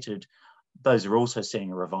located. Those are also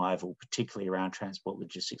seeing a revival, particularly around transport,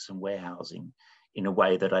 logistics and warehousing, in a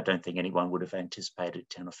way that I don't think anyone would have anticipated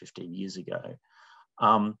 10 or 15 years ago.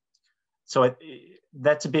 So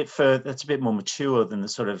that's a bit more mature than the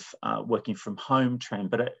sort of working from home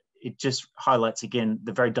trend, but it just highlights again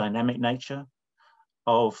the very dynamic nature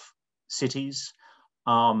of cities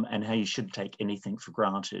and how you shouldn't take anything for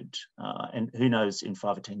granted. And who knows in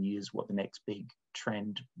 5 or 10 years what the next big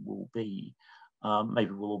trend will be.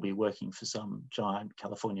 Maybe we'll all be working for some giant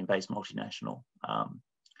Californian-based multinational,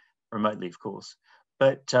 remotely, of course.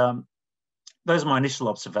 But those are my initial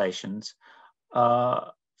observations.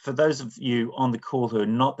 For those of you on the call who are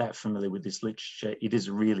not that familiar with this literature, it is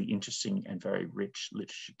really interesting and very rich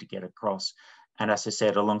literature to get across. And as I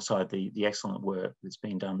said, alongside the excellent work that's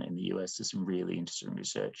been done in the US, there's some really interesting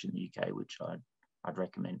research in the UK, which I'd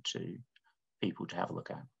recommend to people to have a look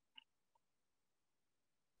at.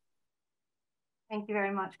 Thank you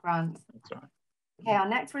very much, Grant. That's all right. Okay, our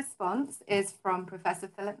next response is from Professor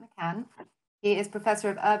Philip McCann. He is Professor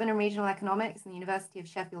of Urban and Regional Economics in the University of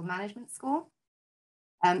Sheffield Management School.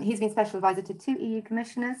 He's been Special Advisor to 2 EU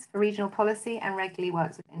Commissioners for Regional Policy and regularly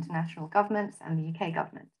works with international governments and the UK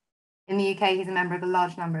government. In the UK, he's a member of a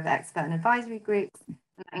large number of expert and advisory groups, and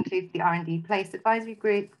that includes the R&D Place Advisory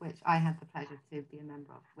Group, which I had the pleasure to be a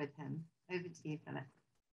member of with him. Over to you, Philip.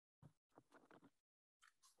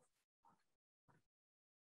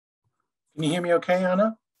 Can you hear me okay,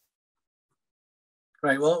 Anna?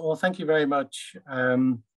 Great, well, thank you very much.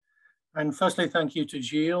 And firstly, thank you to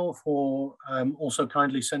Gilles for also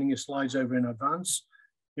kindly sending his slides over in advance,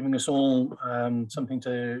 giving us all something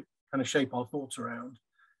to kind of shape our thoughts around.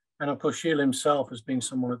 And of course, Gilles himself has been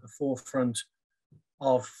someone at the forefront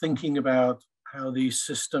of thinking about how these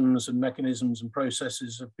systems and mechanisms and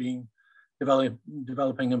processes have been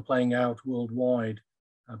developing and playing out worldwide,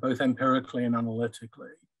 both empirically and analytically.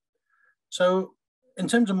 So in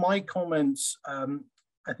terms of my comments,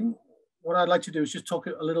 I think what I'd like to do is just talk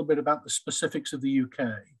a little bit about the specifics of the UK.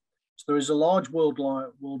 So there is a large world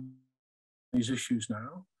these issues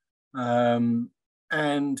now,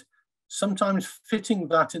 and sometimes fitting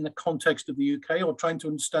that in the context of the UK or trying to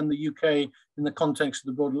understand the UK in the context of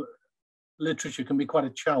the broader literature can be quite a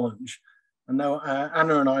challenge. And now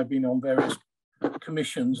Anna and I have been on various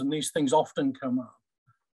commissions, and these things often come up.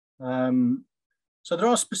 So there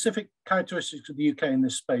are specific characteristics of the UK in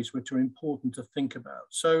this space which are important to think about.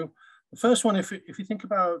 So the first one, if you think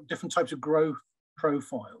about different types of growth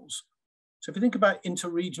profiles, so if you think about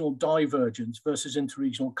interregional divergence versus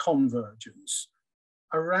interregional convergence,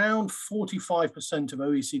 around 45% of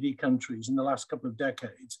OECD countries in the last couple of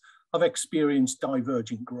decades have experienced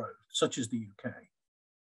divergent growth, such as the UK.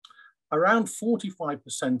 Around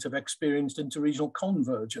 45% have experienced interregional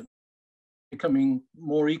convergence, becoming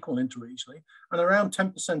more equal interregionally, and around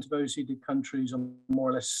 10% of OECD countries are more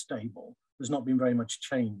or less stable. There's not been very much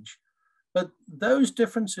change. But those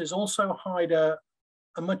differences also hide a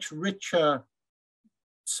much richer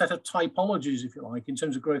set of typologies, if you like, in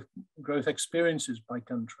terms of growth experiences by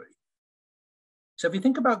country. So if you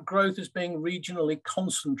think about growth as being regionally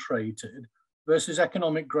concentrated versus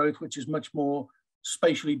economic growth, which is much more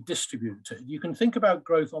spatially distributed, you can think about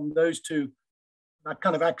growth on those two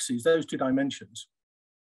kind of axes, those two dimensions.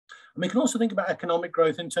 And we can also think about economic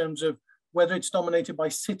growth in terms of whether it's dominated by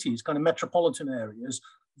cities, kind of metropolitan areas,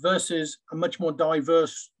 versus a much more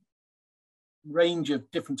diverse range of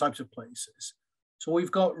different types of places. So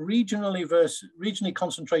we've got regionally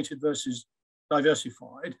concentrated versus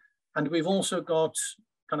diversified, and we've also got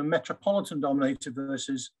kind of metropolitan dominated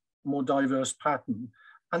versus a more diverse pattern.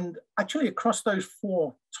 And actually across those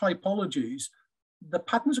 4 typologies, the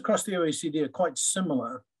patterns across the OECD are quite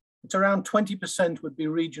similar. It's around 20% would be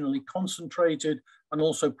regionally concentrated and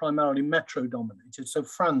also primarily metro dominated. So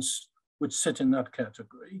France would sit in that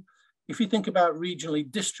category. If you think about regionally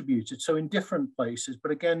distributed, so in different places,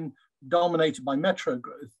 but again, dominated by metro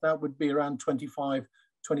growth, that would be around 25,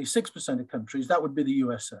 26% of countries, that would be the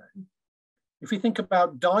USA. If you think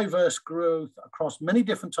about diverse growth across many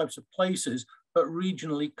different types of places, but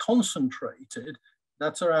regionally concentrated,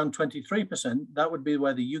 that's around 23%, that would be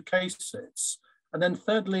where the UK sits. And then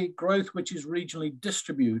thirdly, growth which is regionally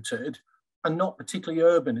distributed and not particularly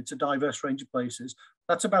urban, it's a diverse range of places.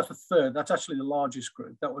 That's about a third, that's actually the largest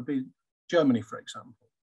group. That would be Germany, for example.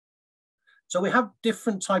 So we have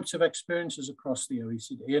different types of experiences across the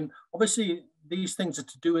OECD. And obviously these things are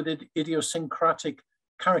to do with idiosyncratic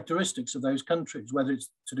characteristics of those countries, whether it's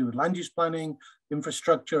to do with land use planning,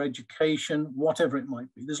 infrastructure, education, whatever it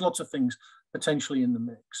might be. There's lots of things potentially in the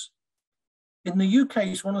mix. In the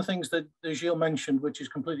UK, one of the things that Gilles mentioned, which is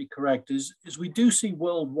completely correct, is we do see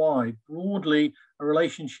worldwide, broadly, a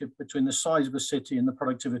relationship between the size of a city and the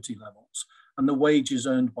productivity levels and the wages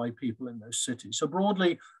earned by people in those cities. So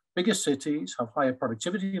broadly, bigger cities have higher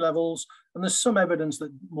productivity levels, and there's some evidence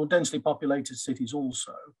that more densely populated cities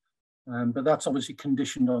also, but that's obviously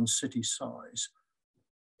conditioned on city size.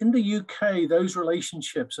 In the UK, those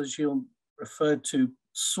relationships, as Gilles referred to,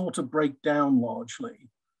 sort of break down largely.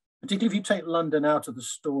 Particularly if you take London out of the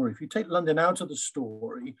story. If you take London out of the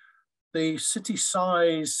story, the city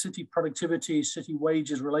size, city productivity, city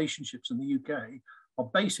wages relationships in the UK are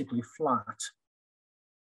basically flat.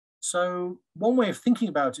 So one way of thinking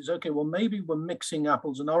about it is, okay, well, maybe we're mixing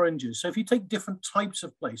apples and oranges. So if you take different types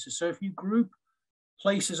of places, so if you group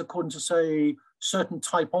places according to, say, certain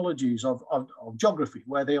typologies of geography,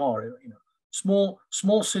 where they are, you know,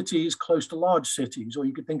 small cities close to large cities, or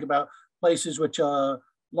you could think about places which are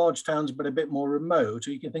large towns but a bit more remote,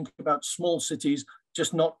 or you can think about small cities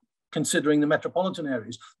just not considering the metropolitan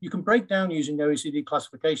areas. You can break down using OECD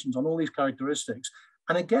classifications on all these characteristics.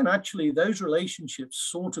 And again, actually, those relationships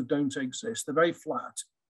sort of don't exist. They're very flat.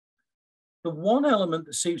 The one element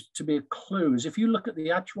that seems to be a clue is if you look at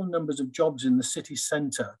the actual numbers of jobs in the city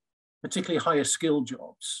centre, particularly higher skill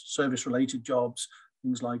jobs, service-related jobs,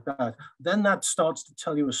 things like that, then that starts to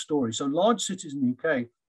tell you a story. So large cities in the UK,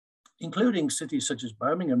 including cities such as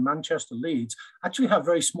Birmingham, Manchester, Leeds, actually have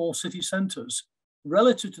very small city centres.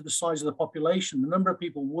 Relative to the size of the population, the number of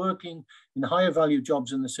people working in higher value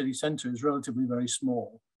jobs in the city centre is relatively very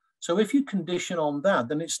small. So if you condition on that,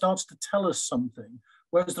 then it starts to tell us something.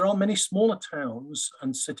 Whereas there are many smaller towns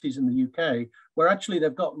and cities in the UK where actually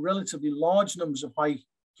they've got relatively large numbers of high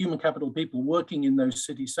human capital people working in those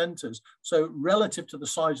city centres. So relative to the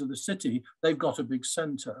size of the city, they've got a big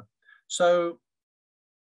centre. So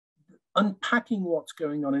unpacking what's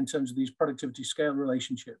going on in terms of these productivity scale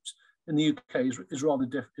relationships in the UK is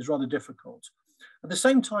rather difficult. At the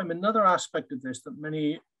same time, another aspect of this that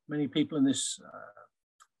many people in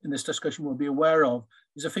this discussion will be aware of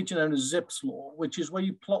is a feature known as Zipf's law, which is where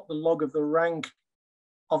you plot the log of the rank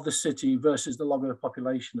of the city versus the log of the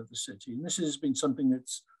population of the city. And this has been something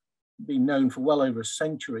that's been known for well over a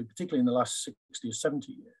century, particularly in the last 60 or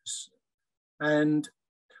 70 years. And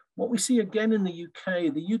what we see again in the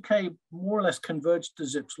UK more or less converged to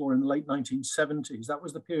Zipf's law in the late 1970s. That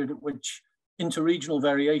was the period at which interregional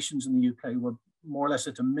variations in the UK were more or less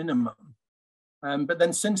at a minimum. But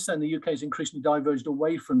then since then, the UK has increasingly diverged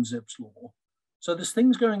away from Zipf's law. So there's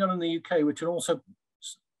things going on in the UK which are also,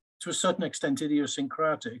 to a certain extent,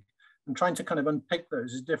 idiosyncratic, and trying to kind of unpick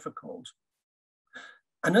those is difficult.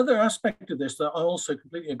 Another aspect of this that I also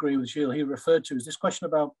completely agree with Gilles, he referred to, is this question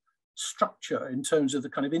about structure in terms of the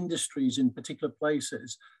kind of industries in particular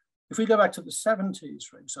places. If we go back to the 70s,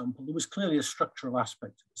 for example, there was clearly a structural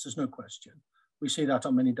aspect to this, there's no question. We see that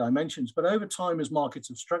on many dimensions, but over time, as markets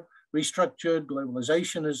have restructured,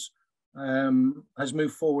 globalization has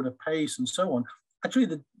moved forward at pace and so on, actually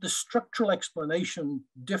the structural explanation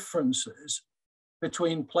differences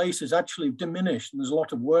between places actually diminished, and there's a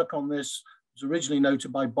lot of work on this. It was originally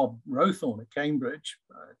noted by Bob Rowthorne at Cambridge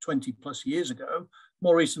 20 plus years ago.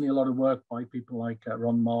 More recently, a lot of work by people like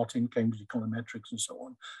Ron Martin, Cambridge Econometrics, and so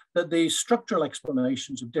on, that the structural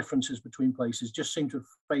explanations of differences between places just seem to have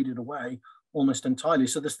faded away almost entirely.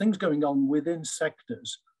 So there's things going on within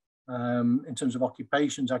sectors in terms of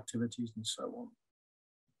occupations, activities, and so on.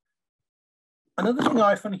 Another thing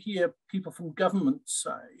I often hear people from government say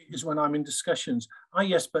is when I'm in discussions,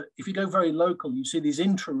 yes, but if you go very local, you see these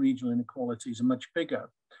intra-regional inequalities are much bigger.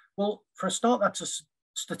 Well, for a start, that's a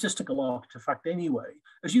statistical artifact anyway.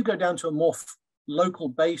 As you go down to a more local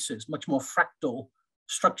basis, much more fractal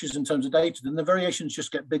structures in terms of data, then the variations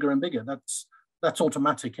just get bigger and bigger. That's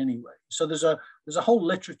automatic anyway. So there's a whole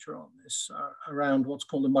literature on this around what's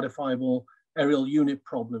called the modifiable areal unit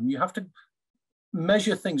problem. You have to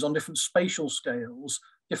measure things on different spatial scales,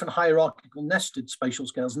 different hierarchical nested spatial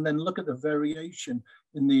scales, and then look at the variation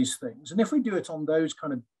in these things. And if we do it on those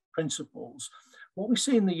kind of principles, what we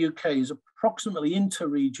see in the UK is approximately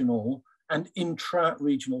interregional and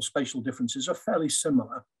intra-regional spatial differences are fairly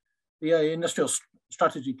similar. The Industrial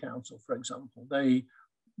Strategy Council, for example, they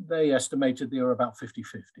estimated they were about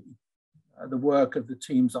 50-50. The work of the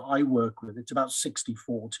teams that I work with, it's about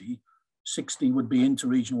 60-40. 60 would be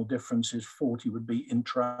interregional differences, 40 would be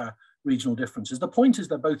intra-regional differences. The point is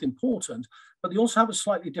they're both important, but they also have a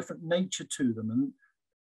slightly different nature to them. And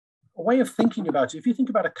a way of thinking about it, if you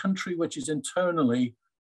think about a country which is internally,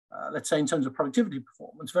 let's say in terms of productivity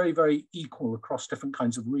performance, very, very equal across different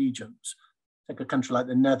kinds of regions. Take a country like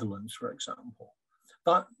the Netherlands, for example.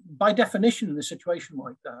 But by definition, in a situation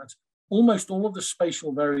like that, almost all of the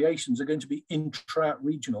spatial variations are going to be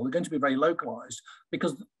intra-regional. They're going to be very localized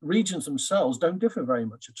because regions themselves don't differ very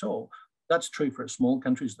much at all. That's true for small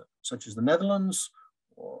countries such as the Netherlands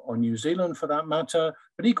or New Zealand for that matter,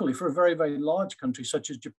 but equally for a very, very large country such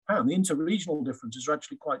as Japan, the interregional differences are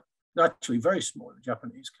actually very small in the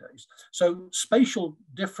Japanese case. So spatial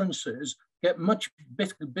differences get much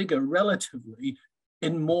bigger relatively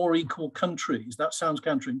in more equal countries. That sounds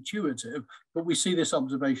counterintuitive, but we see this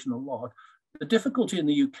observation a lot. The difficulty in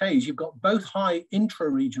the UK is you've got both high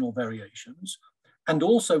intra-regional variations and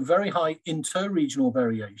also very high inter-regional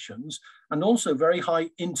variations, and also very high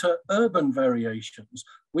inter-urban variations.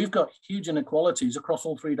 We've got huge inequalities across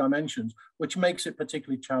all three dimensions, which makes it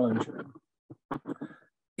particularly challenging.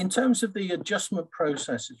 In terms of the adjustment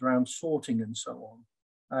processes around sorting and so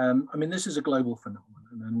on, I mean, this is a global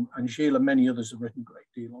phenomenon, and Gilles and many others have written a great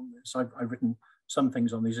deal on this. I've written some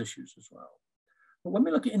things on these issues as well. But when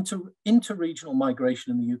we look at inter-regional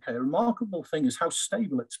migration in the UK, a remarkable thing is how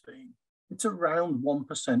stable it's been. It's around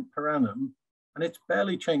 1% per annum, and it's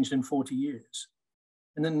barely changed in 40 years.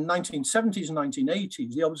 And in the 1970s and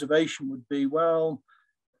 1980s, the observation would be, well,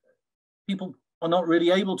 people are not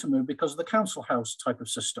really able to move because of the council house type of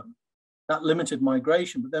system. That limited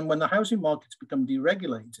migration. But then when the housing markets become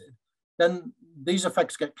deregulated, then these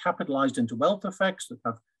effects get capitalized into wealth effects that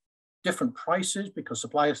have different prices because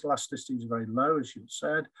supply elasticity is very low, as you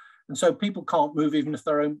said. And so people can't move even if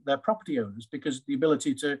they're property owners, because the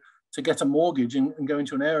ability to get a mortgage and go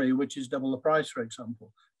into an area which is double the price, for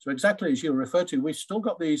example. So exactly as you referred to, we've still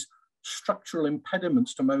got these structural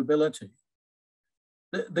impediments to mobility.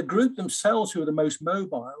 The group themselves who are the most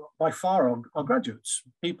mobile by far are graduates.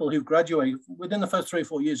 People who graduate within the first 3 or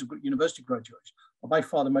 4 years of university graduation are by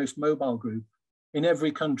far the most mobile group in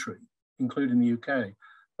every country, including the UK.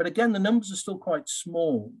 But again, the numbers are still quite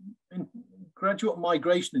small. In graduate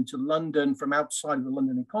migration into London from outside of the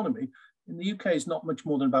London economy in the UK is not much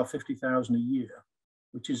more than about 50,000 a year,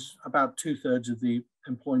 which is about 2/3 of the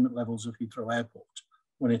employment levels of Heathrow Airport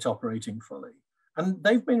when it's operating fully. And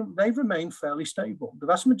they've remained fairly stable. The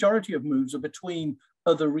vast majority of moves are between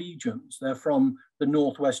other regions. They're from the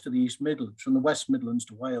Northwest to the East Midlands, from the West Midlands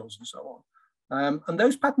to Wales and so on. And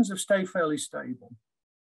those patterns have stayed fairly stable.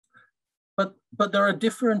 But there are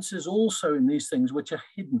differences also in these things which are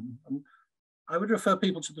hidden. And I would refer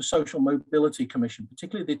people to the Social Mobility Commission,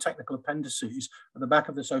 particularly the technical appendices at the back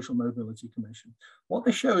of the Social Mobility Commission. What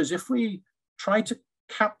they show is if we try to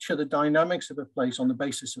capture the dynamics of a place on the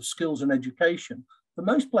basis of skills and education, for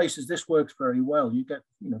most places this works very well. You get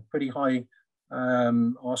pretty high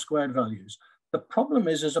R-squared values. The problem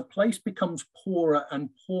is as a place becomes poorer and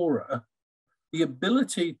poorer, the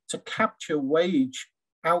ability to capture wage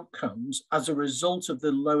outcomes as a result of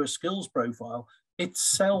the lower skills profile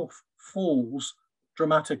itself falls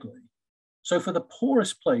dramatically. So for the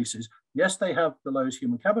poorest places, yes, they have the lowest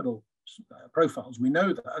human capital profiles, we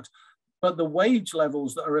know that, but the wage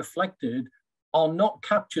levels that are reflected are not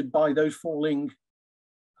captured by those falling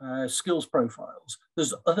skills profiles.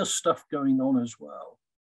 There's other stuff going on as well,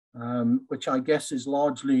 which I guess is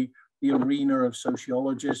largely the arena of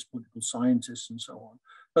sociologists, political scientists, and so on.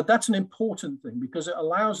 But that's an important thing because it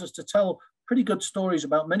allows us to tell pretty good stories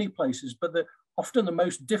about many places, but often the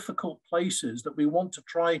most difficult places that we want to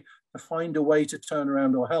try to find a way to turn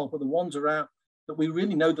around or help are the ones around that we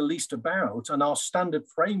really know the least about, and our standard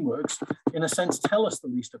frameworks, in a sense, tell us the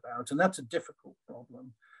least about, and that's a difficult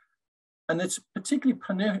problem. And it's particularly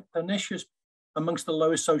pernicious amongst the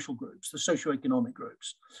lowest social groups, the socioeconomic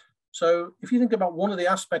groups. So if you think about one of the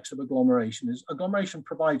aspects of agglomeration is agglomeration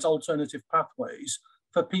provides alternative pathways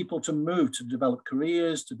for people to move, to develop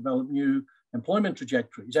careers, to develop new employment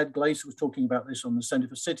trajectories. Ed Glaser was talking about this on the Centre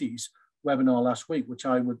for Cities webinar last week, which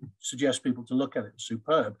I would suggest people to look at. It was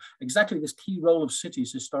superb. Exactly this key role of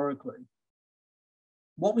cities historically.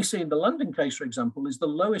 What we see in the London case, for example, is the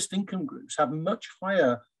lowest income groups have much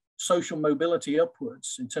higher social mobility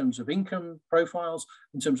upwards in terms of income profiles,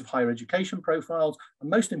 in terms of higher education profiles, and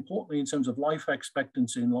most importantly, in terms of life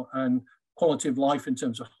expectancy and quality of life in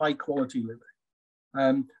terms of high quality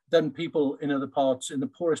living, than people in other parts, in the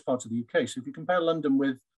poorest parts of the UK. So if you compare London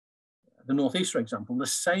with the Northeast, for example, the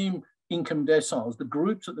same income deciles, the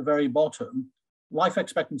groups at the very bottom, life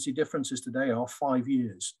expectancy differences today are 5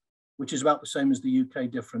 years, which is about the same as the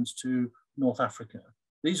UK difference to North Africa.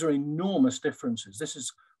 These are enormous differences.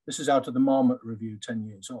 This is out of the Marmot review 10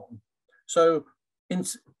 years on. So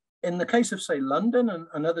in the case of, say, London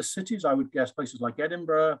and other cities, I would guess places like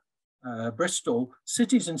Edinburgh, Bristol,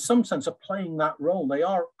 cities in some sense are playing that role. They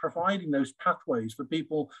are providing those pathways for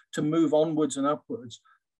people to move onwards and upwards.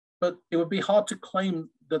 But it would be hard to claim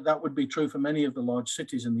that that would be true for many of the large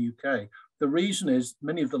cities in the UK. The reason is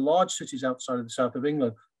many of the large cities outside of the south of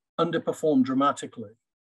England underperform dramatically,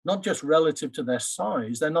 not just relative to their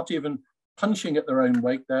size. They're not even punching at their own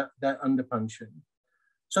weight, they're underpunching.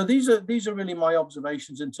 So these are really my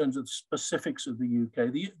observations in terms of specifics of the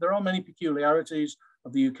UK. There are many peculiarities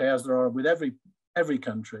of the UK, as there are with every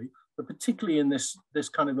country, but particularly in this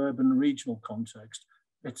kind of urban regional context,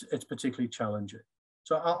 it's particularly challenging.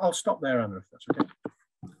 So I'll stop there, Anna, if that's okay.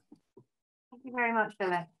 Thank you very much,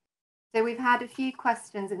 Philip. So we've had a few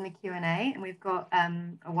questions in the Q&A, and we've got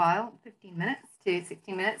a while, 15 minutes.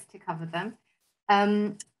 16 minutes to cover them.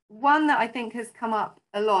 One that I think has come up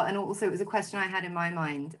a lot, and also it was a question I had in my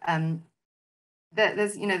mind, that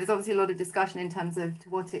there's obviously a lot of discussion in terms of to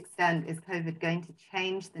what extent is COVID going to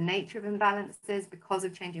change the nature of imbalances because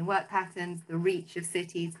of changing work patterns, the reach of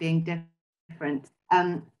cities being different.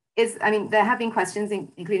 There have been questions,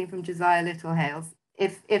 including from Josiah Littlehales,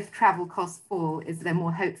 if travel costs fall, is there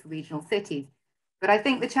more hope for regional cities? But I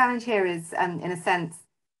think the challenge here is, in a sense,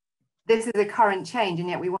 this is a current change, and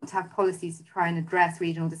yet we want to have policies to try and address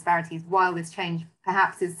regional disparities while this change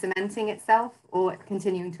perhaps is cementing itself or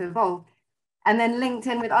continuing to evolve. And then linked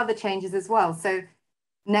in with other changes as well. So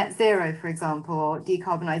net zero, for example, or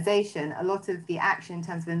decarbonisation, a lot of the action in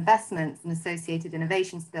terms of investments and associated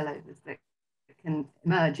innovation spillovers that can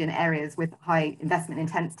emerge in areas with high investment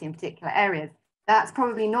intensity in particular areas, that's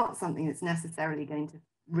probably not something that's necessarily going to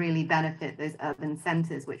really benefit those urban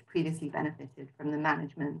centres, which previously benefited from the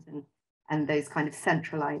management and those kind of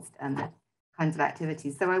centralised kinds of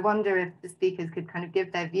activities. So I wonder if the speakers could kind of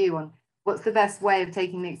give their view on what's the best way of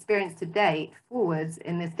taking the experience to date forwards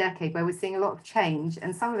in this decade where we're seeing a lot of change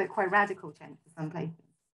and some of it quite radical change for some places.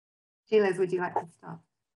 Gilles, would you like to start?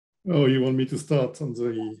 Oh, you want me to start on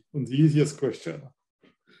the easiest question?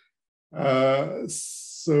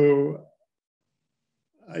 So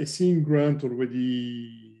I think Grant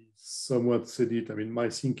already somewhat said it. I mean, my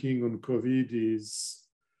thinking on COVID is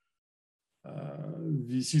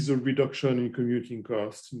this is a reduction in commuting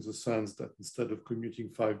costs, in the sense that instead of commuting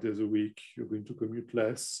 5 days a week, you're going to commute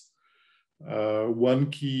less. One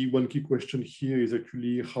key question here is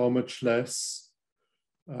actually how much less.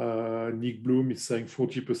 Nick Bloom is saying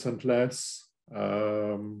 40% less.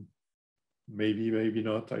 Maybe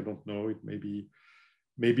not. I don't know. It may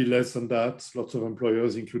be less than that. Lots of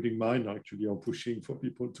employers, including mine, actually are pushing for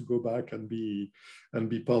people to go back and be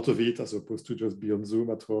part of it, as opposed to just be on Zoom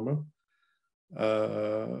at home.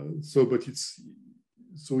 But it's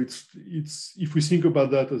if we think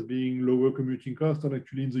about that as being lower commuting costs, and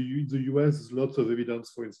actually in the US, there's lots of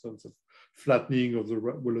evidence, for instance, of flattening of the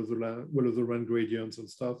rent gradients and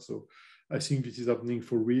stuff. So I think this is happening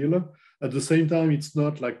for real. At the same time, it's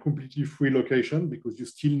not like completely free location, because you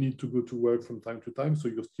still need to go to work from time to time. So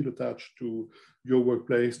you're still attached to your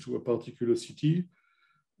workplace, to a particular city.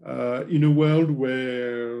 In a world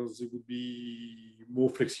where there would be more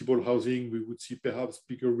flexible housing, we would see perhaps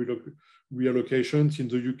bigger reallocations. In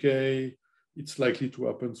the UK, it's likely to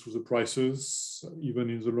happen through the prices, even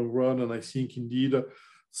in the long run. And I think indeed,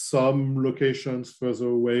 some locations further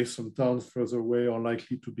away, some towns further away are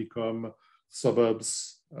likely to become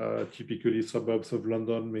suburbs, typically suburbs of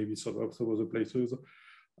London, maybe suburbs of other places.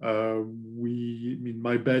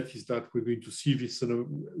 My bet is that we're going to see this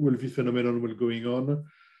phenomenon going on.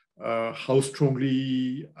 How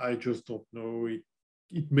strongly, I just don't know.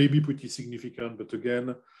 It may be pretty significant, but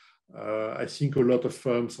again, I think a lot of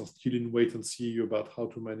firms are still in wait and see about how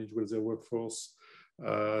to manage with their workforce,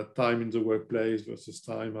 time in the workplace versus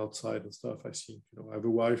time outside and stuff. I think, I have a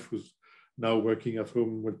wife who's now working at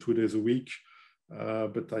home 2 days a week,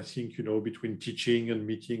 but I think, between teaching and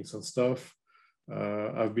meetings and stuff,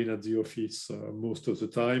 I've been at the office most of the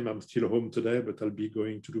time. I'm still home today, but I'll be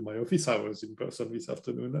going to do my office hours in person this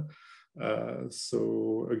afternoon.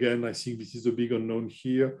 So again, I think this is a big unknown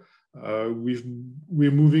here.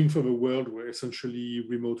 We're moving from a world where essentially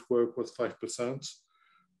remote work was 5%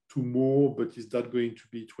 to more, but is that going to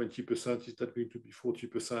be 20%? Is that going to be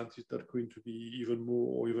 40%? Is that going to be even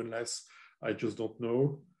more or even less? I just don't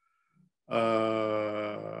know.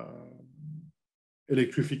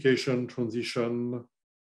 Electrification, transition,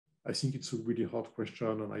 I think it's a really hard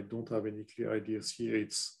question, and I don't have any clear ideas here.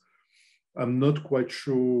 I'm not quite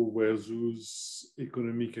sure where those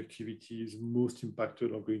economic activities most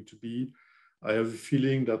impacted are going to be. I have a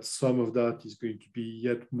feeling that some of that is going to be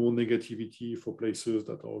yet more negativity for places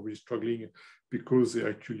that are really struggling, because they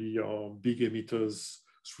actually are big emitters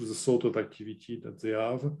through the sort of activity that they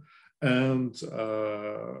have. And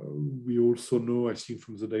we also know, I think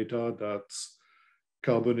from the data, that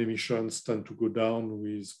carbon emissions tend to go down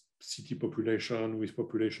with city population, with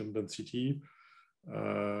population density,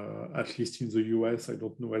 at least in the US. I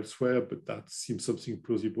don't know elsewhere, but that seems something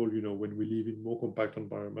plausible. When we live in more compact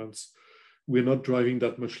environments, we're not driving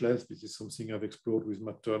that much less. This is something I've explored with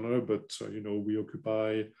Matt Turner, but we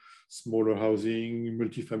occupy smaller housing,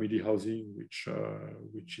 multifamily housing,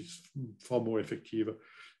 which is far more effective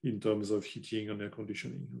in terms of heating and air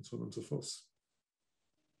conditioning and so on and so forth.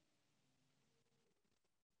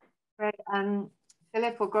 Great.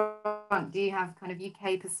 Philip or Grant, do you have kind of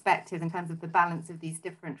UK perspective in terms of the balance of these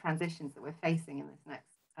different transitions that we're facing in this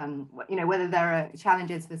next whether there are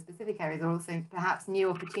challenges for specific areas or also perhaps new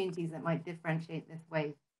opportunities that might differentiate this way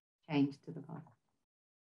of change to the past.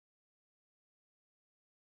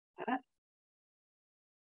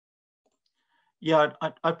 Yeah,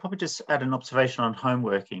 I'd probably just add an observation on home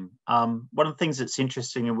working. One of the things that's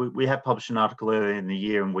interesting, and we have published an article earlier in the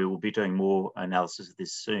year, and we will be doing more analysis of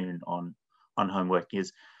this soon on home working,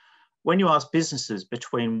 is when you ask businesses,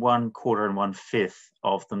 between 1/4 and 1/5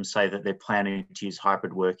 of them say that they're planning to use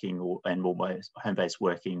hybrid working and more home-based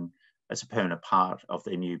working as a permanent part of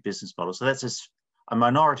their new business model. So that's a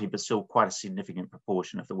minority, but still quite a significant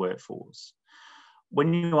proportion of the workforce.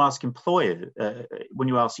 When you ask when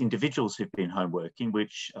you ask individuals who've been home working,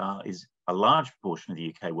 which is a large proportion of the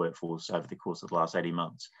UK workforce over the course of the last 80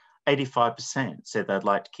 months, 85% said they'd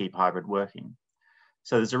like to keep hybrid working.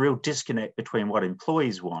 So there's a real disconnect between what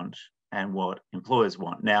employees want and what employers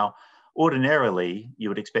want. Now, ordinarily, you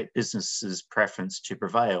would expect businesses' preference to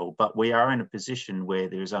prevail, but we are in a position where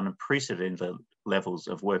there's unprecedented levels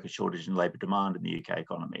of worker shortage and labour demand in the UK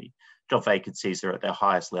economy. Job vacancies are at their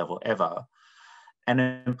highest level ever. And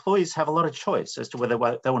employees have a lot of choice as to whether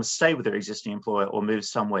they want to stay with their existing employer or move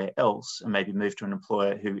somewhere else and maybe move to an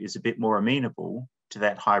employer who is a bit more amenable to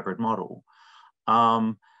that hybrid model.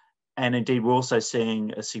 And indeed, we're also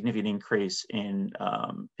seeing a significant increase in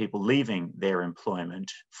people leaving their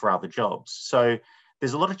employment for other jobs. So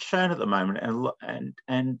there's a lot of churn at the moment,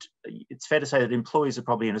 and it's fair to say that employees are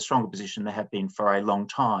probably in a stronger position than they have been for a long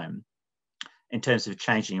time in terms of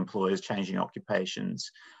changing employers, changing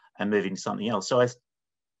occupations, and moving to something else. So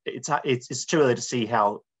it's too early to see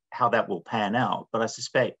how that will pan out, but I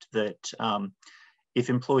suspect that if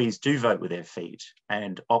employees do vote with their feet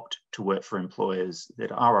and opt to work for employers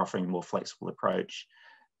that are offering a more flexible approach,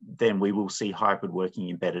 then we will see hybrid working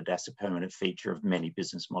embedded as a permanent feature of many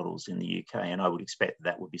business models in the UK. And I would expect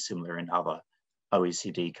that would be similar in other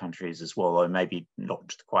OECD countries as well, or maybe not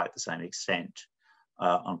to quite the same extent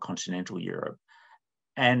on continental Europe.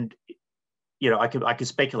 And I could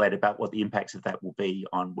speculate about what the impacts of that will be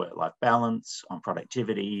on work-life balance, on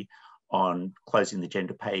productivity, on closing the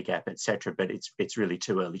gender pay gap, etc. But it's really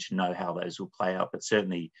too early to know how those will play out. But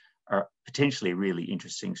certainly, are potentially really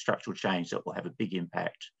interesting structural change that will have a big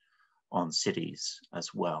impact on cities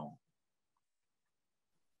as well.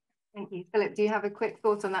 Thank you, Philip. Do you have a quick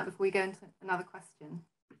thought on that before we go into another question?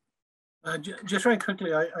 Just very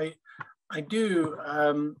quickly, I do.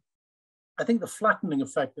 I think the flattening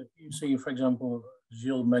effect that you see, for example,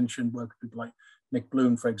 Gilles mentioned work with people like Nick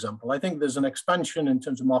Bloom, for example. I think there's an expansion in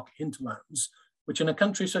terms of market hinterlands, which in a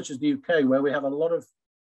country such as the UK, where we have a lot of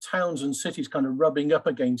towns and cities kind of rubbing up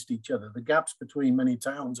against each other, the gaps between many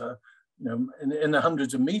towns are in the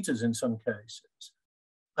hundreds of meters in some cases.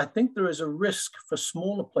 I think there is a risk for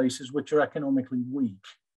smaller places which are economically weak.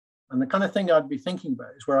 And the kind of thing I'd be thinking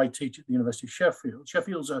about is where I teach at the University of Sheffield.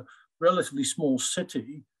 Sheffield's a relatively small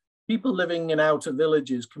city. People living in outer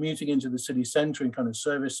villages, commuting into the city centre in kind of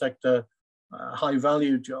service sector, high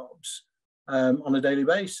value jobs on a daily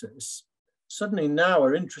basis, suddenly now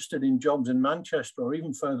are interested in jobs in Manchester or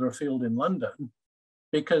even further afield in London,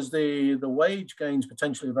 because the wage gains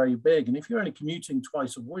potentially are very big. And if you're only commuting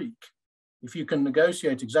twice a week, if you can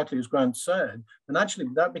negotiate exactly as Grant said, then actually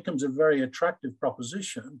that becomes a very attractive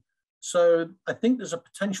proposition. So I think there's a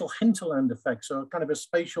potential hinterland effect, so kind of a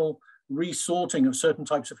spatial resorting of certain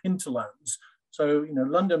types of hinterlands. So,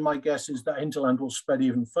 London, my guess is that hinterland will spread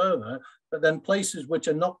even further, but then places which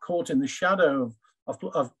are not caught in the shadow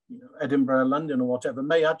of Edinburgh, London or whatever,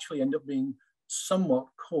 may actually end up being somewhat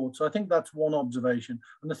caught. So I think that's one observation.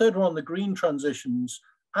 And the third one on the green transitions,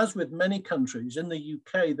 as with many countries in the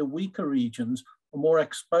UK, the weaker regions are more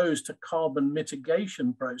exposed to carbon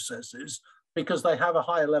mitigation processes because they have a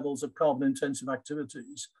higher levels of carbon intensive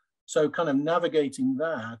activities. So kind of navigating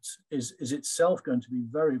that is itself going to be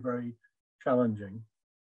very, very challenging.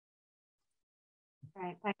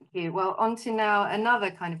 Great, thank you. Well, on to now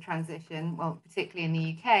another kind of transition, well, particularly in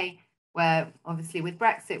the UK, where obviously with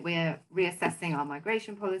Brexit, we're reassessing our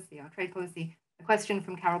migration policy, our trade policy. The question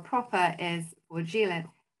from Carol Proper is for Gilles.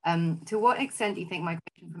 To what extent do you think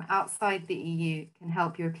migration from outside the EU can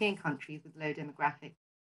help European countries with low demographic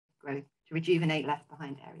growth to rejuvenate left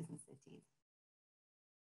behind areas and cities?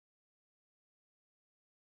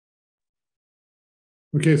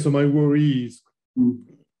 Okay, so my worry is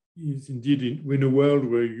indeed in a world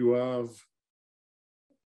where you have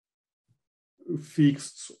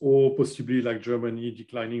fixed or possibly like Germany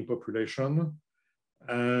declining population,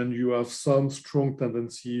 and you have some strong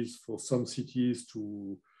tendencies for some cities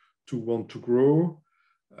to want to grow,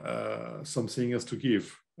 something has to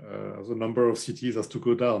give. The number of cities has to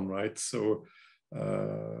go down, right? So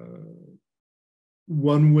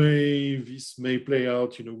one way this may play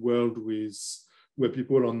out in a world where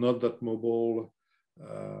people are not that mobile,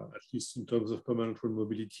 at least in terms of permanent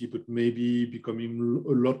mobility, but maybe becoming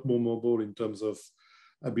a lot more mobile in terms of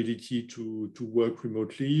ability to work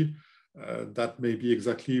remotely. That may be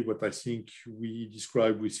exactly what I think we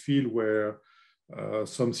described with Phil, where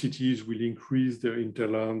some cities will increase their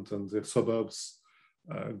hinterland and their suburbs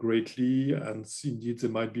greatly. And indeed, there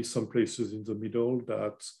might be some places in the middle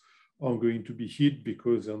that are going to be hit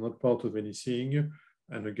because they're not part of anything.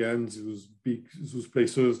 And again, those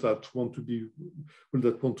places that want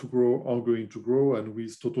to grow are going to grow, and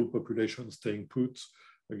with total population staying put,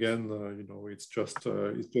 again, it's just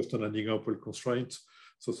an adding up constraint.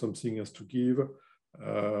 So something has to give.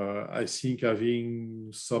 I think having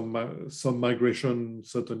some migration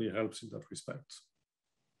certainly helps in that respect.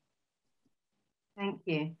 Thank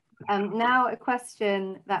you. Now a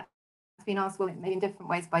question that's been asked, well, maybe in different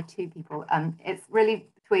ways by two people. It's really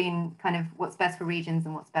between kind of what's best for regions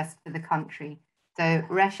and what's best for the country. So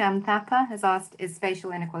Resham Thapa has asked, is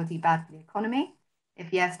spatial inequality bad for the economy?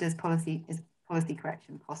 If yes, is policy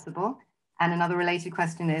correction possible? And another related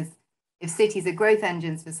question is, if cities are growth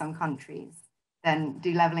engines for some countries, then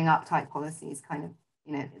do leveling up type policies kind of,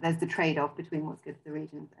 there's the trade-off between what's good for the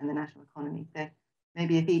regions and the national economy. So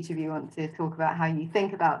maybe if each of you want to talk about how you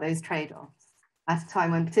think about those trade-offs at a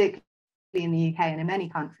time when, particularly in the UK and in many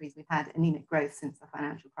countries, we've had anemic growth since the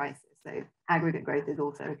financial crisis. So aggregate growth is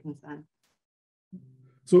also a concern.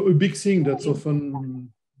 So a big thing that's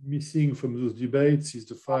often missing from those debates is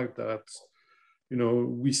the fact that,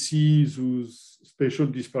 we see those spatial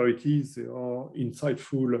disparities. They are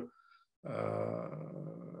insightful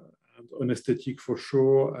and unaesthetic for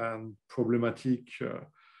sure, and problematic,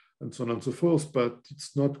 and so on and so forth. But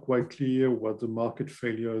it's not quite clear what the market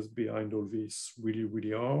failures behind all this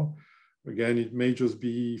really are. Again, it may just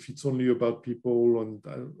be, if it's only about people and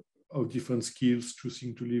of different skills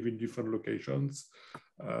choosing to live in different locations,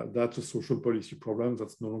 that's a social policy problem.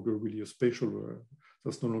 That's no longer really a spatial.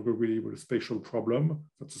 That's no longer really a spatial problem.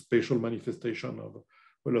 That's a spatial manifestation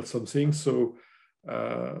of something. So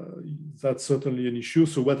that's certainly an issue.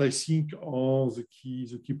 So what I think are the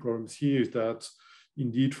key problems here is that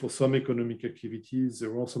indeed for some economic activities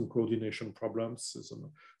there are some coordination problems.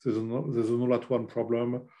 There's an all-at-one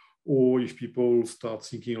problem. Or if people start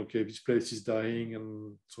thinking, okay, this place is dying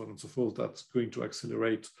and so on and so forth, that's going to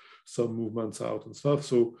accelerate some movements out and stuff.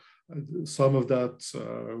 So some of that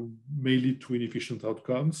may lead to inefficient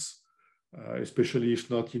outcomes, especially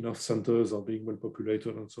if not enough centers are being well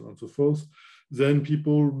populated and so on and so forth. Then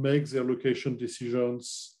people make their location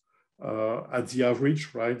decisions at the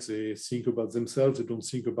average, right? They think about themselves. They don't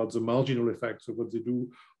think about the marginal effects of what they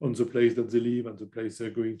do on the place that they live and the place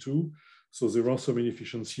they're going to. So there are some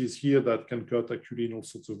inefficiencies here that can cut actually in all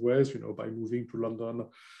sorts of ways. By moving to London,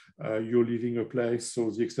 you're leaving a place, so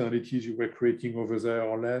the externalities you were creating over there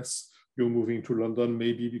are less. You're moving to London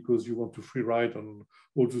maybe because you want to free ride on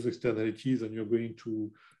all those externalities, and you're going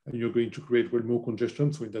to create more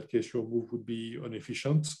congestion. So in that case, your move would be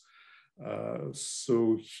inefficient.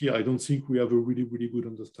 So here, I don't think we have a really good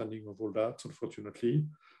understanding of all that, unfortunately.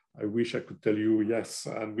 I wish I could tell you yes,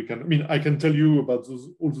 and we can. I mean, I can tell you about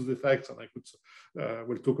all those effects, and I could.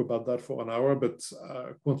 We'll talk about that for an hour. But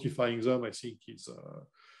quantifying them, I think,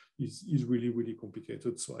 is really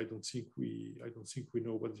complicated. So I don't think we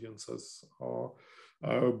know what the answers are.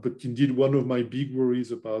 But indeed, one of my big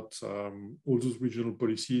worries about all those regional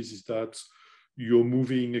policies is that you're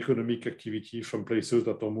moving economic activity from places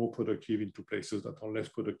that are more productive into places that are less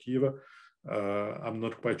productive. I'm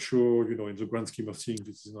not quite sure, in the grand scheme of things,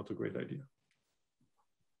 this is not a great idea.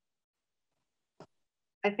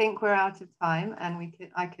 I think we're out of time, and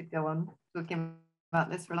I could go on talking about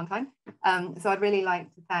this for a long time. So I'd really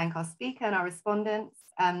like to thank our speaker and our respondents,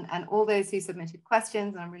 and all those who submitted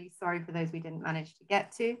questions. And I'm really sorry for those we didn't manage to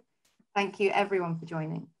get to. Thank you everyone for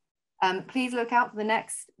joining. Please look out for the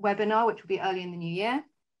next webinar, which will be early in the new year.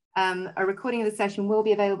 A recording of the session will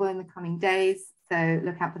be available in the coming days. So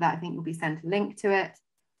look out for that. I think you'll be sent a link to it.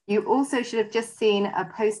 You also should have just seen a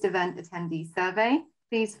post-event attendee survey.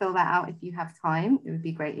 Please fill that out if you have time. It would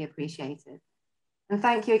be greatly appreciated. And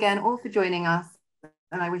thank you again all for joining us.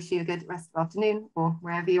 And I wish you a good rest of afternoon, or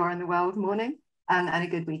wherever you are in the world, morning, and a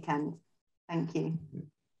good weekend. Thank you.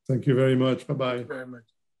 Thank you very much. Bye-bye. Thank you very much.